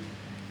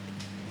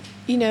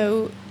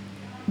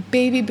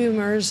 baby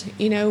boomers,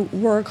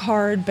 work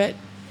hard, but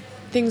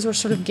things were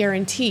sort of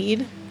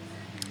guaranteed.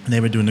 And they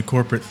were doing the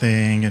corporate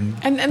thing and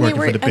working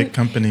for the big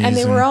companies. And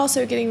they were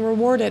also getting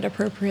rewarded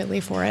appropriately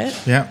for it.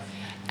 Yeah.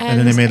 And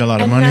then they made a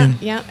lot of money.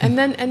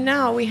 And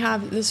now we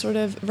have this sort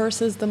of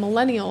versus the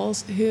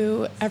millennials,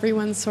 who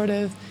everyone's sort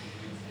of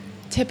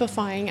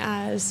typifying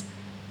as,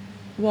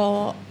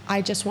 well,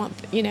 I just want,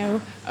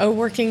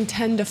 working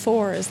 10 to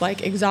 4 is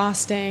like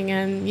exhausting,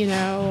 and,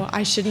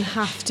 I shouldn't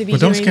have to be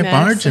doing this. But don't skip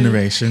our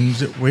generation.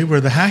 We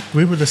were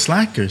the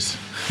slackers.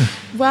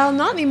 Well,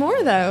 not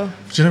anymore, though.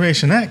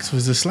 Generation X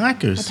was the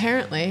slackers.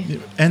 Apparently.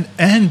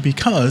 And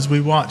because we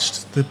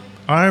watched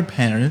our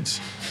parents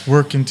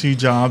working 2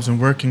 jobs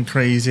and working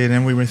crazy, and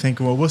then we were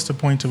thinking, well, what's the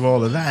point of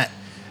all of that?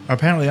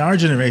 Apparently our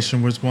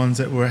generation was ones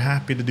that were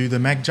happy to do the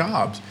Mac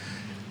jobs.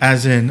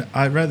 As in,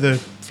 I'd rather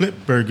flip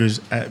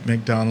burgers at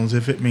McDonald's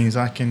if it means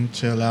I can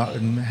chill out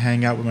and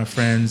hang out with my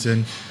friends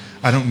and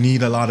I don't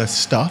need a lot of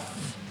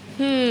stuff.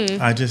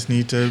 I just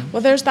need to.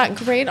 Well, there's that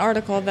great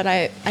article that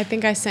I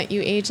think I sent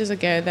you ages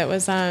ago that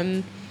was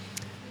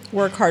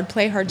work hard,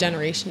 play hard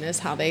generation is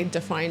how they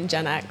define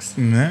Gen X.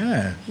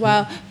 Yeah.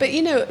 Well, but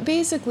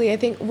basically I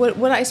think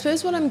what I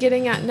suppose what I'm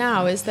getting at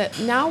now is that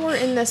now we're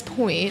in this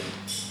point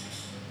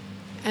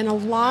and a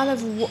lot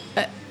of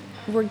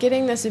we're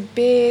getting this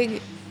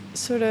big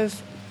sort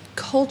of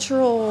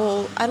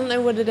cultural, I don't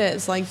know what it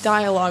is, like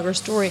dialogue or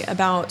story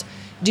about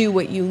do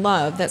what you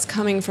love that's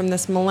coming from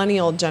this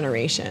millennial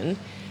generation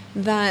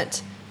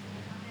that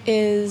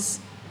is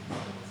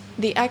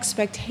the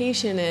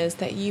expectation is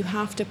that you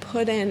have to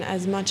put in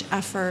as much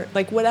effort,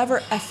 like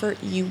whatever effort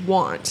you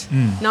want,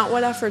 not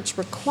what effort's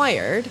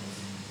required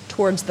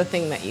towards the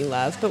thing that you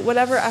love, but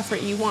whatever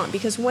effort you want.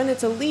 Because when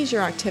it's a leisure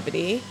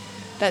activity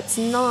that's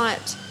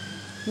not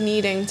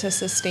needing to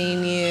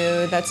sustain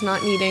you, that's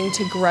not needing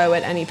to grow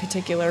at any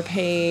particular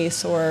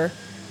pace or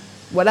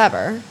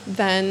whatever,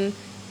 then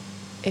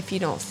if you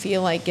don't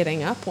feel like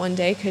getting up one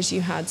day because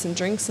you had some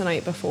drinks the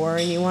night before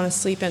and you want to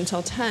sleep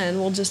until 10,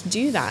 well, just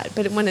do that.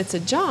 But when it's a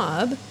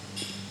job,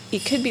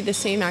 it could be the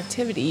same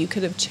activity. You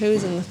could have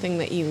chosen the thing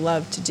that you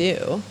love to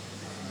do,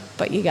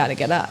 but you got to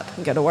get up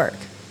and go to work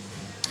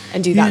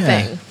and do that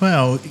thing.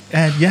 Well,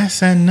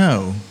 yes and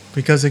no.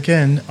 Because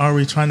again, are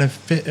we trying to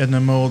fit in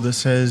a mold that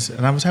says,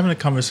 and I was having a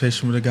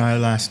conversation with a guy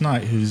last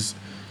night who's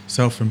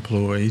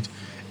self-employed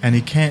and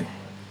he can't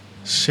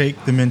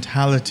shake the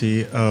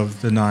mentality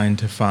of the 9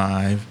 to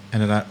 5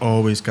 and that I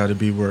always got to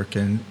be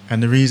working.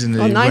 And the reason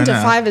that 9 to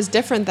 5 is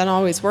different than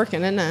always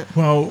working, isn't it?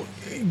 Well,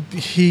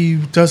 he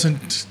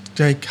doesn't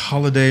take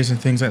holidays and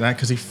things like that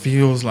because he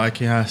feels like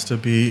he has to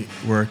be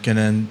working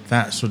and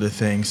that sort of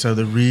thing. So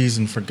the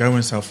reason for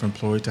going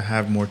self-employed to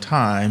have more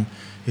time,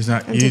 he's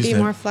not and using to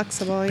be more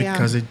flexible,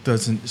 because it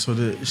doesn't sort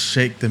of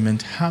shake the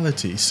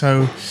mentality.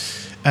 So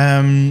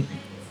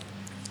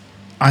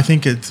I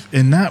think it's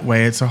in that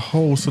way, it's a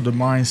whole sort of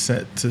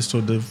mindset to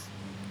sort of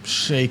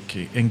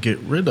shake and get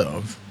rid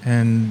of.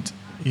 And,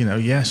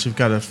 yes, you've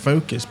got to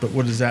focus, but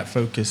what does that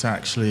focus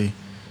actually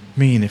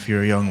mean if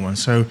you're a young one?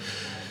 So,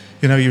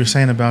 you were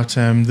saying about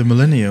the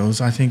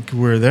millennials, I think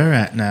where they're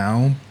at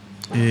now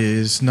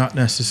is not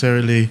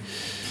necessarily.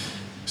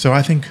 So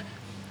I think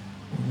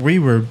we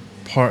were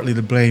partly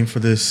to blame for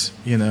this,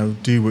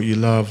 do what you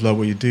love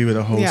what you do, with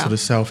a whole sort of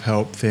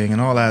self-help thing and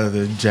all that of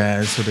the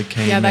jazz sort of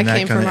came. Yeah, that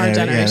came from our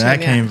generation. Yeah,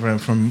 that came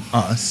from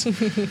us.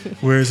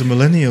 Whereas the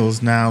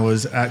millennials now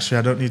is actually,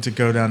 I don't need to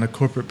go down a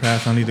corporate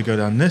path. I need to go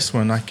down this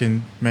one. I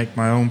can make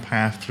my own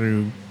path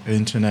through the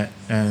internet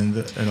and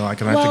I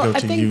can have to go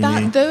to uni. Well,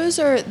 I think that those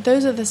are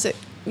the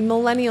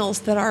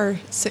millennials that are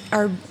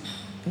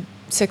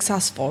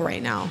successful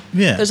right now.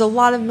 Yeah. There's a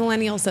lot of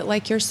millennials that,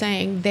 like you're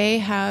saying, they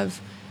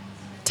have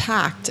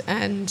tact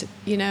and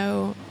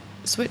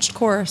switched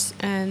course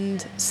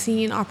and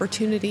seen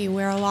opportunity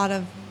where a lot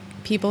of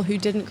people who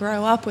didn't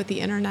grow up with the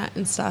internet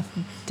and stuff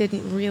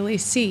didn't really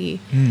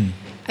see.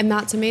 And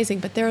that's amazing.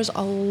 But there's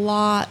a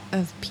lot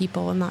of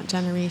people in that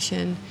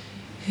generation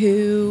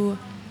who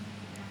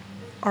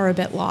are a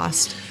bit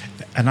lost.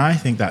 And I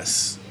think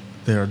that's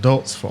their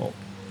adults' fault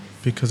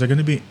because they're going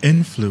to be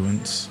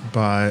influenced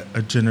by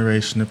a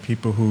generation of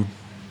people who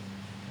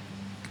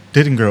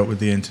didn't grow up with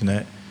the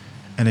internet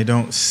and they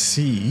don't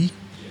see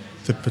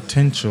the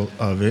potential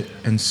of it,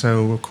 and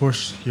so of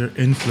course you're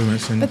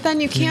influencing. But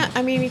then you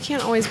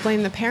can't always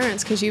blame the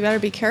parents because you better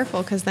be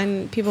careful because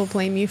then people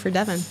blame you for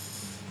Devin.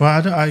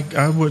 Well,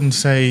 I wouldn't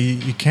say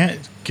you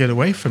can't get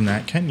away from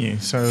that, can you?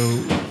 So,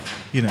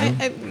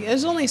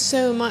 there's only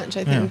so much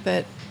I think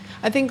that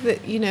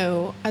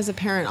as a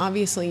parent,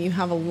 obviously you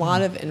have a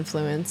lot of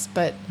influence,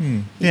 but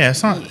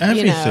it's not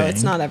everything.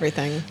 It's not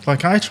everything.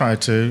 Like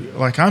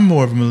I'm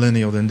more of a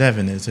millennial than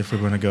Devin is, if we're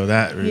going to go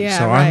that route. Yeah,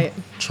 so right.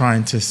 I'm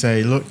trying to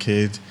say, look,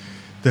 kid,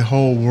 the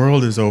whole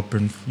world is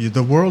open for you.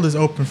 The world is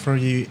open for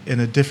you in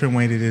a different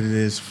way than it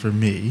is for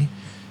me,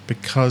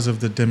 because of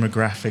the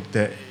demographic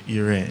that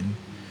you're in.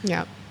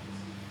 Yeah.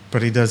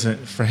 But he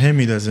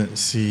doesn't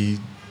see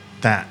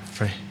that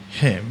for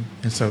him,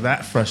 and so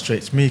that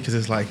frustrates me because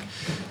it's like,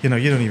 you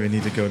don't even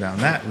need to go down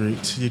that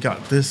route. You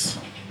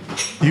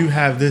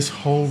have this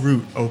whole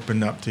route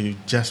opened up to you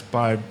just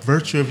by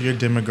virtue of your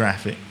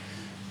demographic,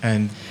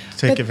 and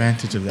take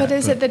advantage of that. But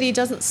is it that he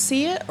doesn't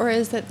see it, or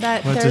is it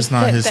that it's just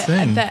not his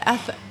thing?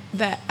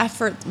 The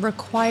effort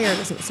required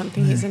isn't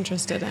something he's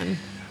interested in.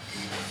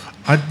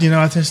 I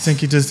just think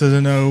he just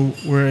doesn't know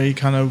where he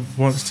kind of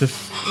wants to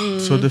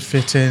sort of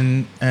fit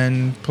in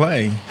and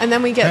play. And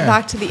then we get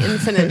back to the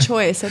infinite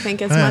choice. I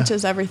think as much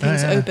as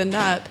everything's opened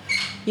up,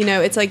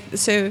 it's like,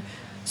 so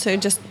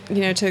just,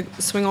 to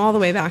swing all the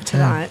way back to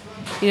that,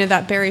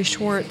 that Barry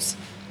Schwartz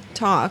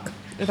talk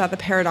about the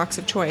paradox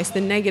of choice.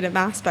 The negative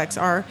aspects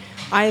are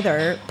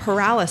either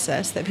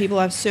paralysis, that people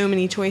have so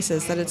many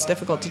choices that it's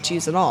difficult to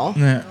choose at all,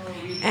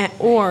 that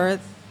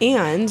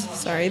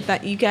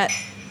you get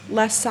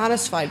less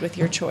satisfied with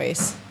your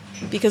choice,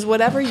 because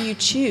whatever you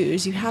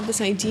choose, you have this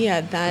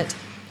idea that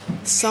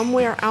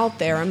somewhere out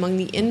there among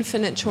the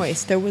infinite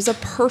choice, there was a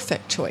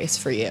perfect choice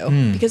for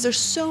you. Because there's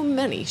so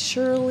many.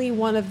 Surely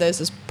one of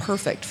those is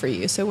perfect for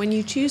you. So when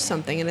you choose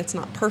something and it's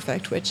not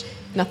perfect, which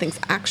nothing's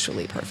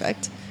actually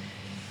perfect,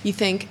 you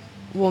think,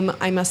 well,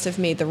 I must have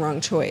made the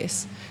wrong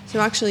choice. So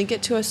actually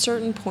get to a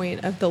certain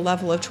point of the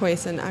level of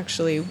choice and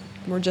actually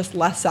we're just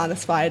less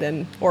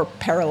satisfied or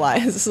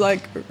paralyzed.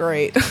 Like,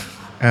 great.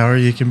 Or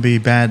you can be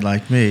bad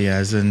like me,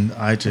 as in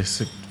I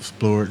just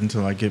explore it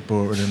until I get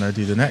bored and I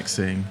do the next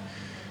thing.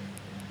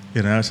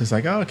 You know, it's just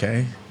like, oh,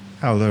 okay,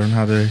 I'll learn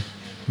how to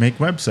make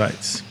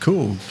websites.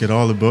 Cool. Get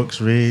all the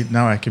books, read.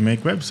 Now I can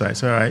make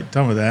websites. All right,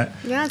 done with that.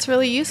 Yeah, it's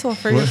really useful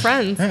for your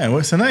friends. Yeah,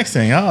 what's the next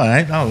thing? All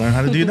right, I'll learn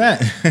how to do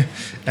that.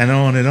 And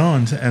on and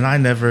on. And I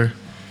never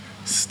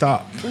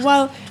stop.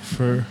 Well,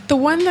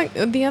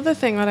 the other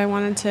thing that I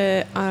wanted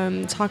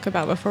to talk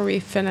about before we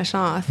finish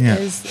off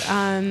is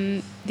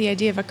the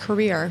idea of a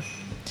career.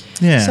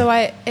 Yeah. So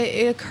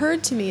it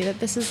occurred to me that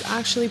this is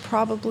actually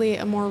probably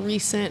a more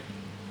recent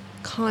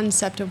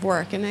concept of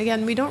work. And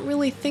again, we don't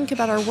really think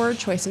about our word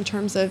choice in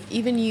terms of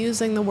even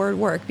using the word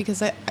work,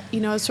 because I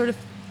was sort of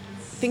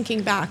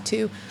thinking back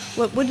to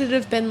what would it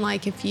have been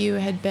like if you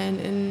had been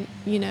in,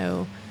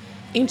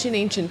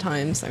 ancient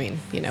times. I mean,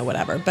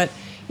 whatever. But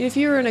if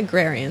you were an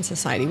agrarian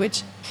society,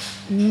 which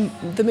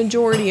the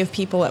majority of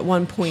people at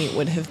one point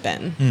would have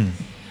been,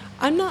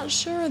 I'm not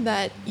sure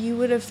that you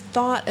would have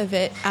thought of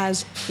it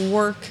as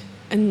work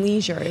and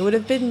leisure. It would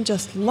have been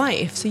just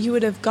life. So you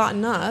would have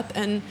gotten up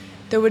and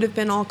there would have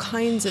been all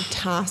kinds of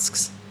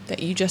tasks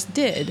that you just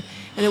did.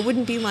 And it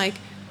wouldn't be like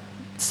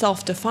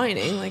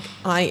self-defining, like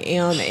I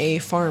am a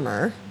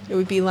farmer. It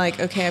would be like,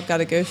 okay, I've got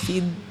to go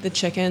feed the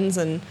chickens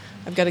and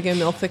I've got to go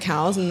milk the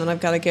cows and then I've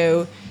got to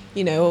go,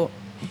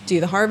 do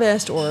the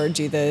harvest or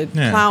do the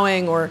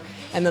plowing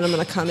and then I'm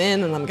going to come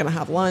in and I'm going to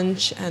have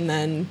lunch and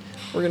then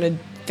we're going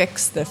to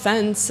fix the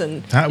fence.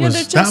 And that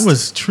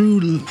was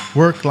true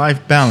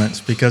work-life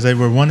balance because they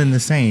were one and the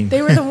same.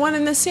 They were the one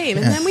and the same.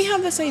 And then we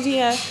have this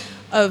idea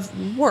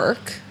of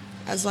work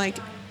as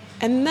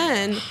and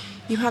then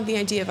you have the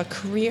idea of a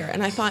career.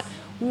 And I thought,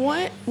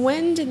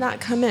 when did that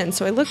come in?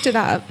 So I looked it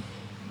up.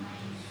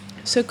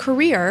 So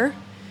career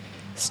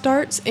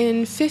starts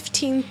in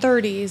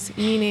 1530s,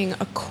 meaning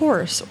a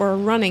course or a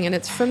running, and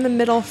it's from the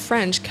Middle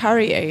French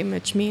carrier,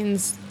 which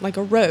means like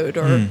a road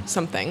or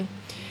something.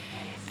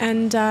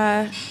 And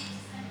by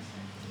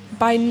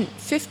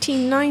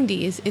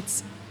 1590s,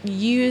 it's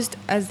used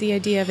as the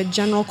idea of a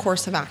general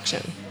course of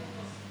action.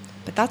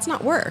 But that's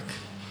not work.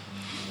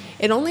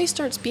 It only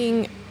starts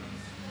being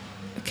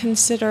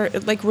considered,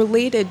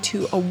 related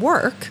to a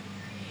work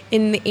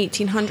in the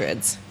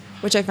 1800s,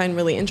 which I find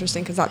really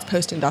interesting because that's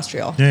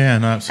post-industrial. Yeah,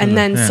 no,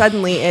 absolutely. And then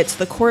suddenly it's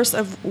the course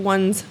of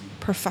one's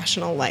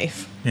professional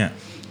life. Yeah.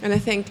 And I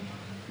think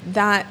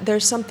that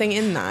there's something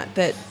in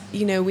that,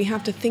 we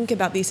have to think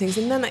about these things.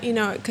 And then,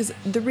 because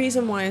the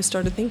reason why I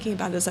started thinking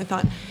about it is I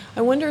thought,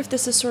 I wonder if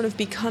this is sort of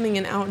becoming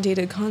an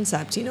outdated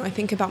concept. I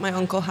think about my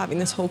uncle having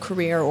this whole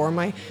career or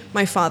my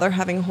father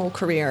having a whole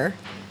career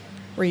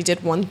where he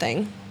did one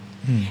thing.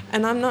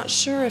 And I'm not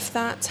sure if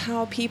that's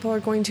how people are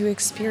going to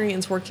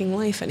experience working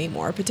life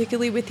anymore,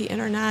 particularly with the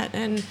internet.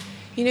 And,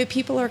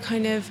 people are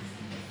kind of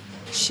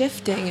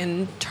shifting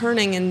and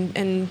turning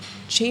and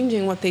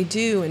changing what they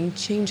do and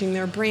changing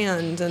their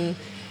brand. And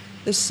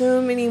there's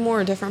so many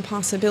more different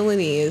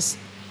possibilities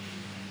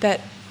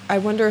that I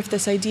wonder if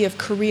this idea of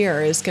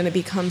career is going to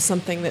become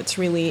something that's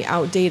really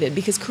outdated,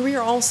 because career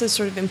also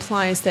sort of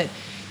implies that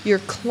you're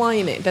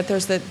climbing, that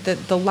there's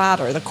the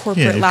ladder, the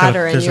corporate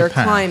ladder, and you're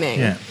climbing.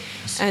 Yeah.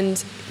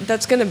 And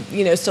that's going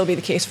to, still be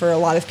the case for a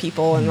lot of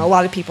people and a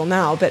lot of people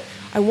now. But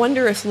I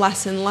wonder if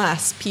less and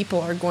less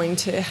people are going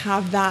to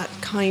have that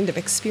kind of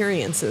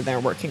experience in their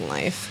working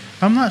life.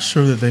 I'm not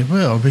sure that they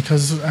will,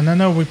 and I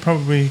know we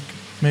probably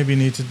maybe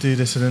need to do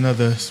this in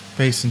another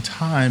space and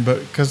time, but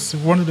because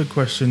one of the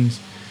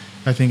questions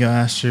I think I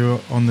asked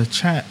you on the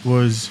chat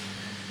was,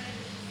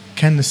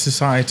 can the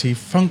society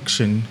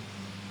function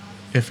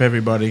if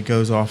everybody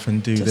goes off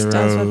and do just their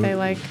does own, what they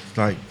like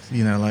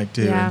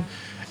doing? Yeah.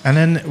 And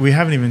then we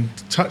haven't even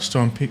touched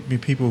on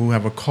people who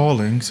have a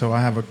calling. So I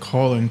have a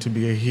calling to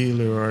be a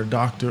healer or a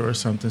doctor or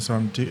something.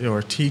 So or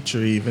a teacher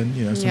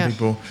even. Some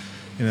people,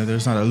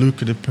 there's not a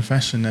lucrative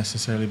profession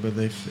necessarily, but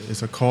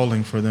it's a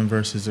calling for them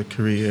versus a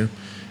career.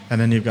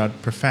 And then you've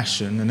got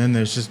profession, and then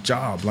there's just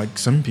job. Like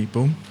some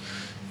people,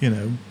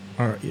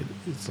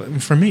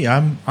 for me,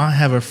 I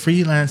have a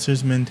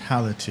freelancer's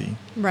mentality.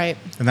 Right.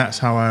 And that's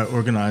how I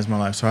organize my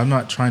life. So I'm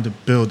not trying to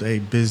build a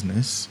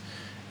business.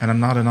 And I'm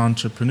not an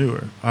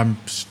entrepreneur. I'm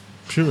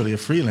purely a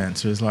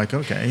freelancer. It's like,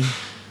 okay,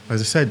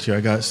 as I said to you,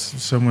 I got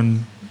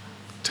someone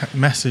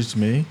messaged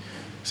me,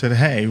 said,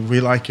 hey,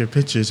 we like your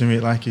pictures and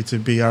we'd like you to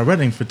be our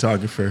wedding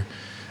photographer.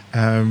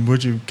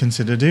 Would you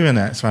consider doing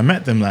that? So I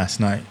met them last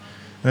night.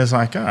 And it's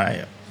like, all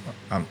right,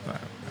 I'm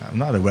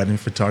not a wedding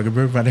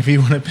photographer, but if you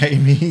want to pay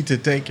me to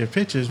take your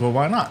pictures, well,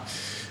 why not?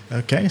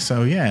 Okay,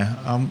 so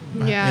I'm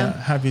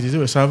happy to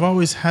do it. So I've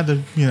always had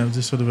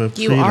this sort of a freelance.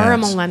 You are a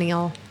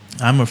millennial.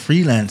 I'm a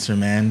freelancer,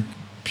 man.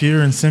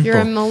 pure and simple.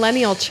 You're a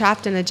millennial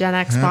trapped in a Gen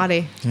X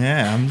body.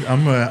 Yeah,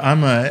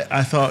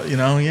 I thought, you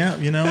know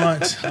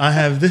what?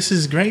 This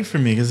is great for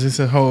me because it's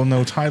a whole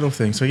no title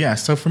thing. So yeah,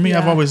 so for me,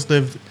 I've always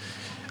lived,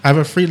 I have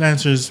a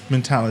freelancer's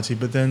mentality,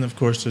 but then of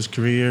course there's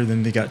career,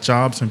 then they got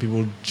jobs. Some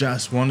people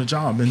just want a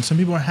job and some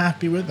people are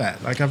happy with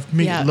that. Like I've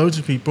met loads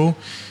of people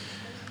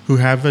who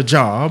have a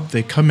job,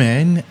 they come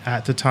in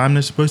at the time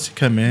they're supposed to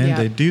come in,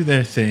 they do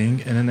their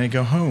thing, and then they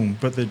go home.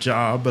 But the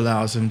job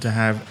allows them to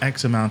have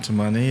X amount of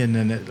money, and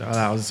then it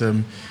allows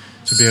them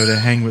to be able to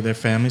hang with their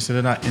family, so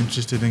they're not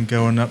interested in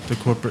going up the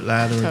corporate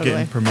ladder or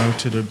getting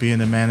promoted or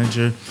being a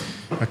manager.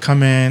 I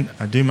come in,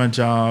 I do my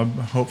job.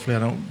 Hopefully I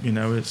don't,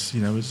 it's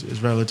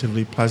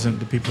relatively pleasant.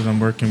 The people that I'm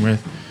working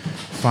with,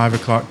 5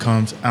 o'clock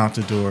comes, out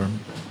the door.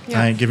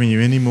 I ain't giving you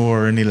any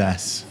more or any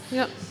less.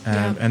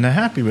 And they're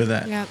happy with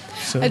that. Yeah.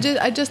 So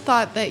I just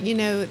thought that,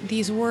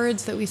 these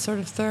words that we sort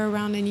of throw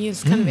around and use,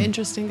 it's kind of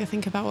interesting to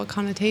think about what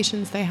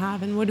connotations they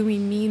have and what do we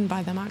mean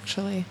by them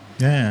actually.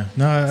 Yeah.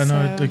 No,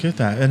 I get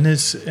that.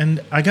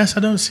 And I guess I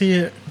don't see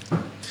it.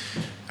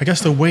 I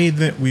guess the way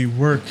that we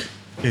work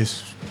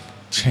is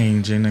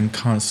changing and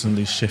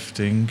constantly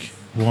shifting.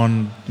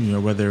 One,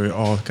 whether it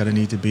all kind of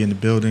need to be in the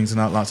buildings, and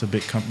not lots of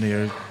big companies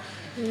are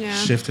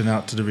shifting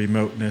out to the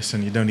remoteness,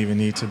 and you don't even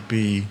need to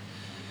be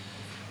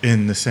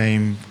in the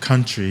same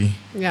country,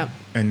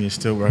 and you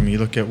still. You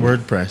look at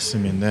WordPress.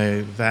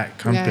 That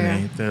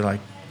company, they're like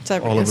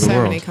all over the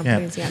world. Many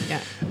companies,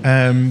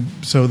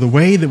 so the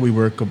way that we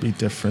work will be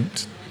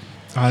different.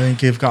 I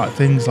think you've got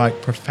things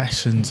like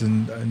professions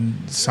and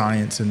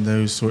science and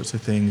those sorts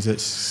of things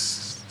that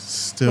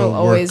still will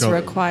always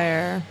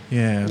require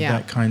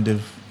that kind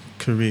of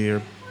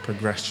career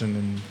progression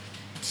and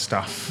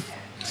stuff.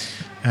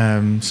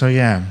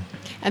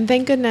 And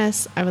thank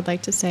goodness, I would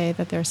like to say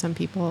that there are some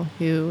people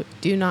who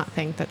do not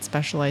think that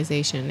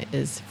specialization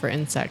is for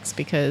insects,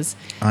 because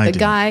the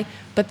guy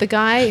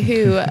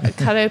who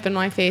cut open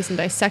my face and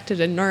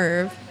dissected a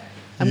nerve,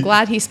 I'm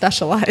glad he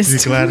specialized. You're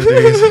glad it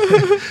is.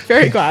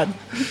 Very glad.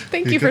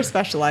 Thank you for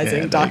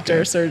specializing,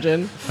 doctor,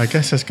 surgeon. I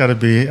guess that's got to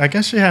be. I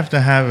guess you have to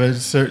have a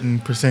certain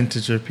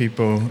percentage of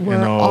people.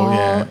 We're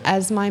all,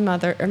 as my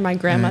mother or my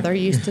grandmother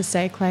used to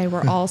say, Clay,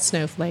 we're all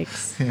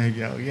snowflakes. There you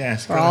go.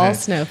 Yes, we're all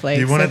snowflakes.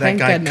 You wanted that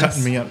guy goodness.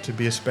 cutting me up to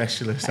be a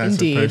specialist,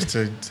 as opposed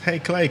to, hey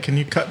Clay, can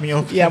you cut me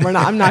open? Yeah,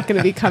 I'm not going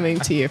to be coming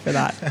to you for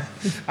that.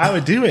 I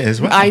would do it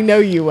as well. I know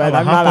you would.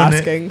 I'm not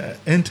asking.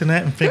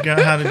 Internet and figure out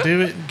how to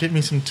do it. Get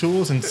me some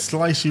tools and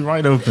slice you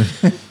right open.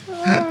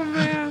 Oh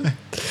man.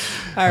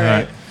 All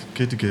right.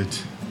 Good.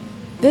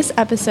 This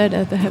episode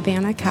of the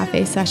Havana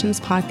Cafe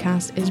Sessions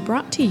podcast is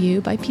brought to you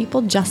by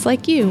people just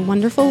like you,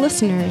 wonderful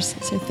listeners.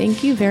 So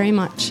thank you very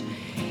much.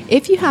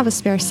 If you have a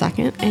spare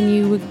second and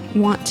you would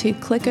want to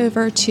click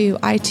over to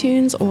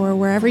iTunes or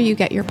wherever you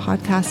get your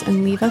podcasts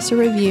and leave us a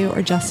review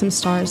or just some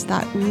stars,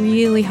 that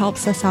really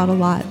helps us out a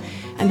lot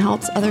and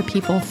helps other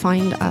people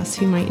find us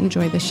who might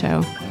enjoy the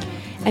show.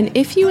 And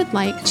if you would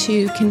like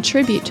to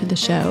contribute to the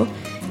show,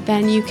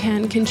 then you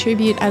can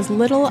contribute as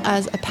little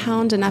as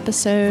 £1 an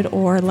episode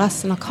or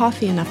less than a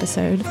coffee an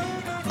episode.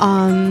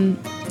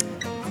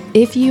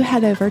 If you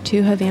head over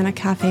to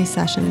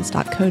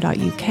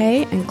havanacafesessions.co.uk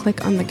and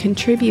click on the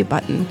contribute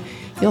button,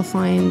 you'll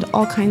find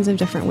all kinds of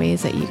different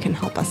ways that you can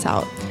help us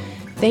out.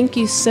 Thank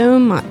you so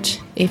much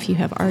if you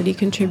have already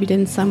contributed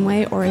in some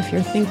way, or if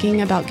you're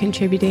thinking about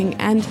contributing,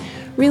 and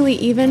really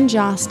even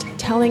just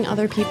telling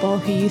other people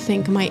who you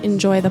think might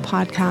enjoy the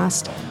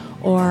podcast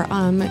or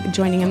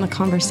joining in the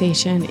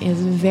conversation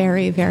is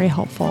very, very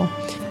helpful.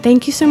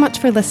 Thank you so much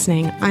for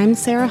listening. I'm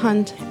Sarah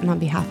Hunt, and on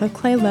behalf of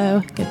Clay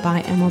Lowe,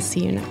 goodbye, and we'll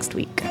see you next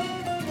week.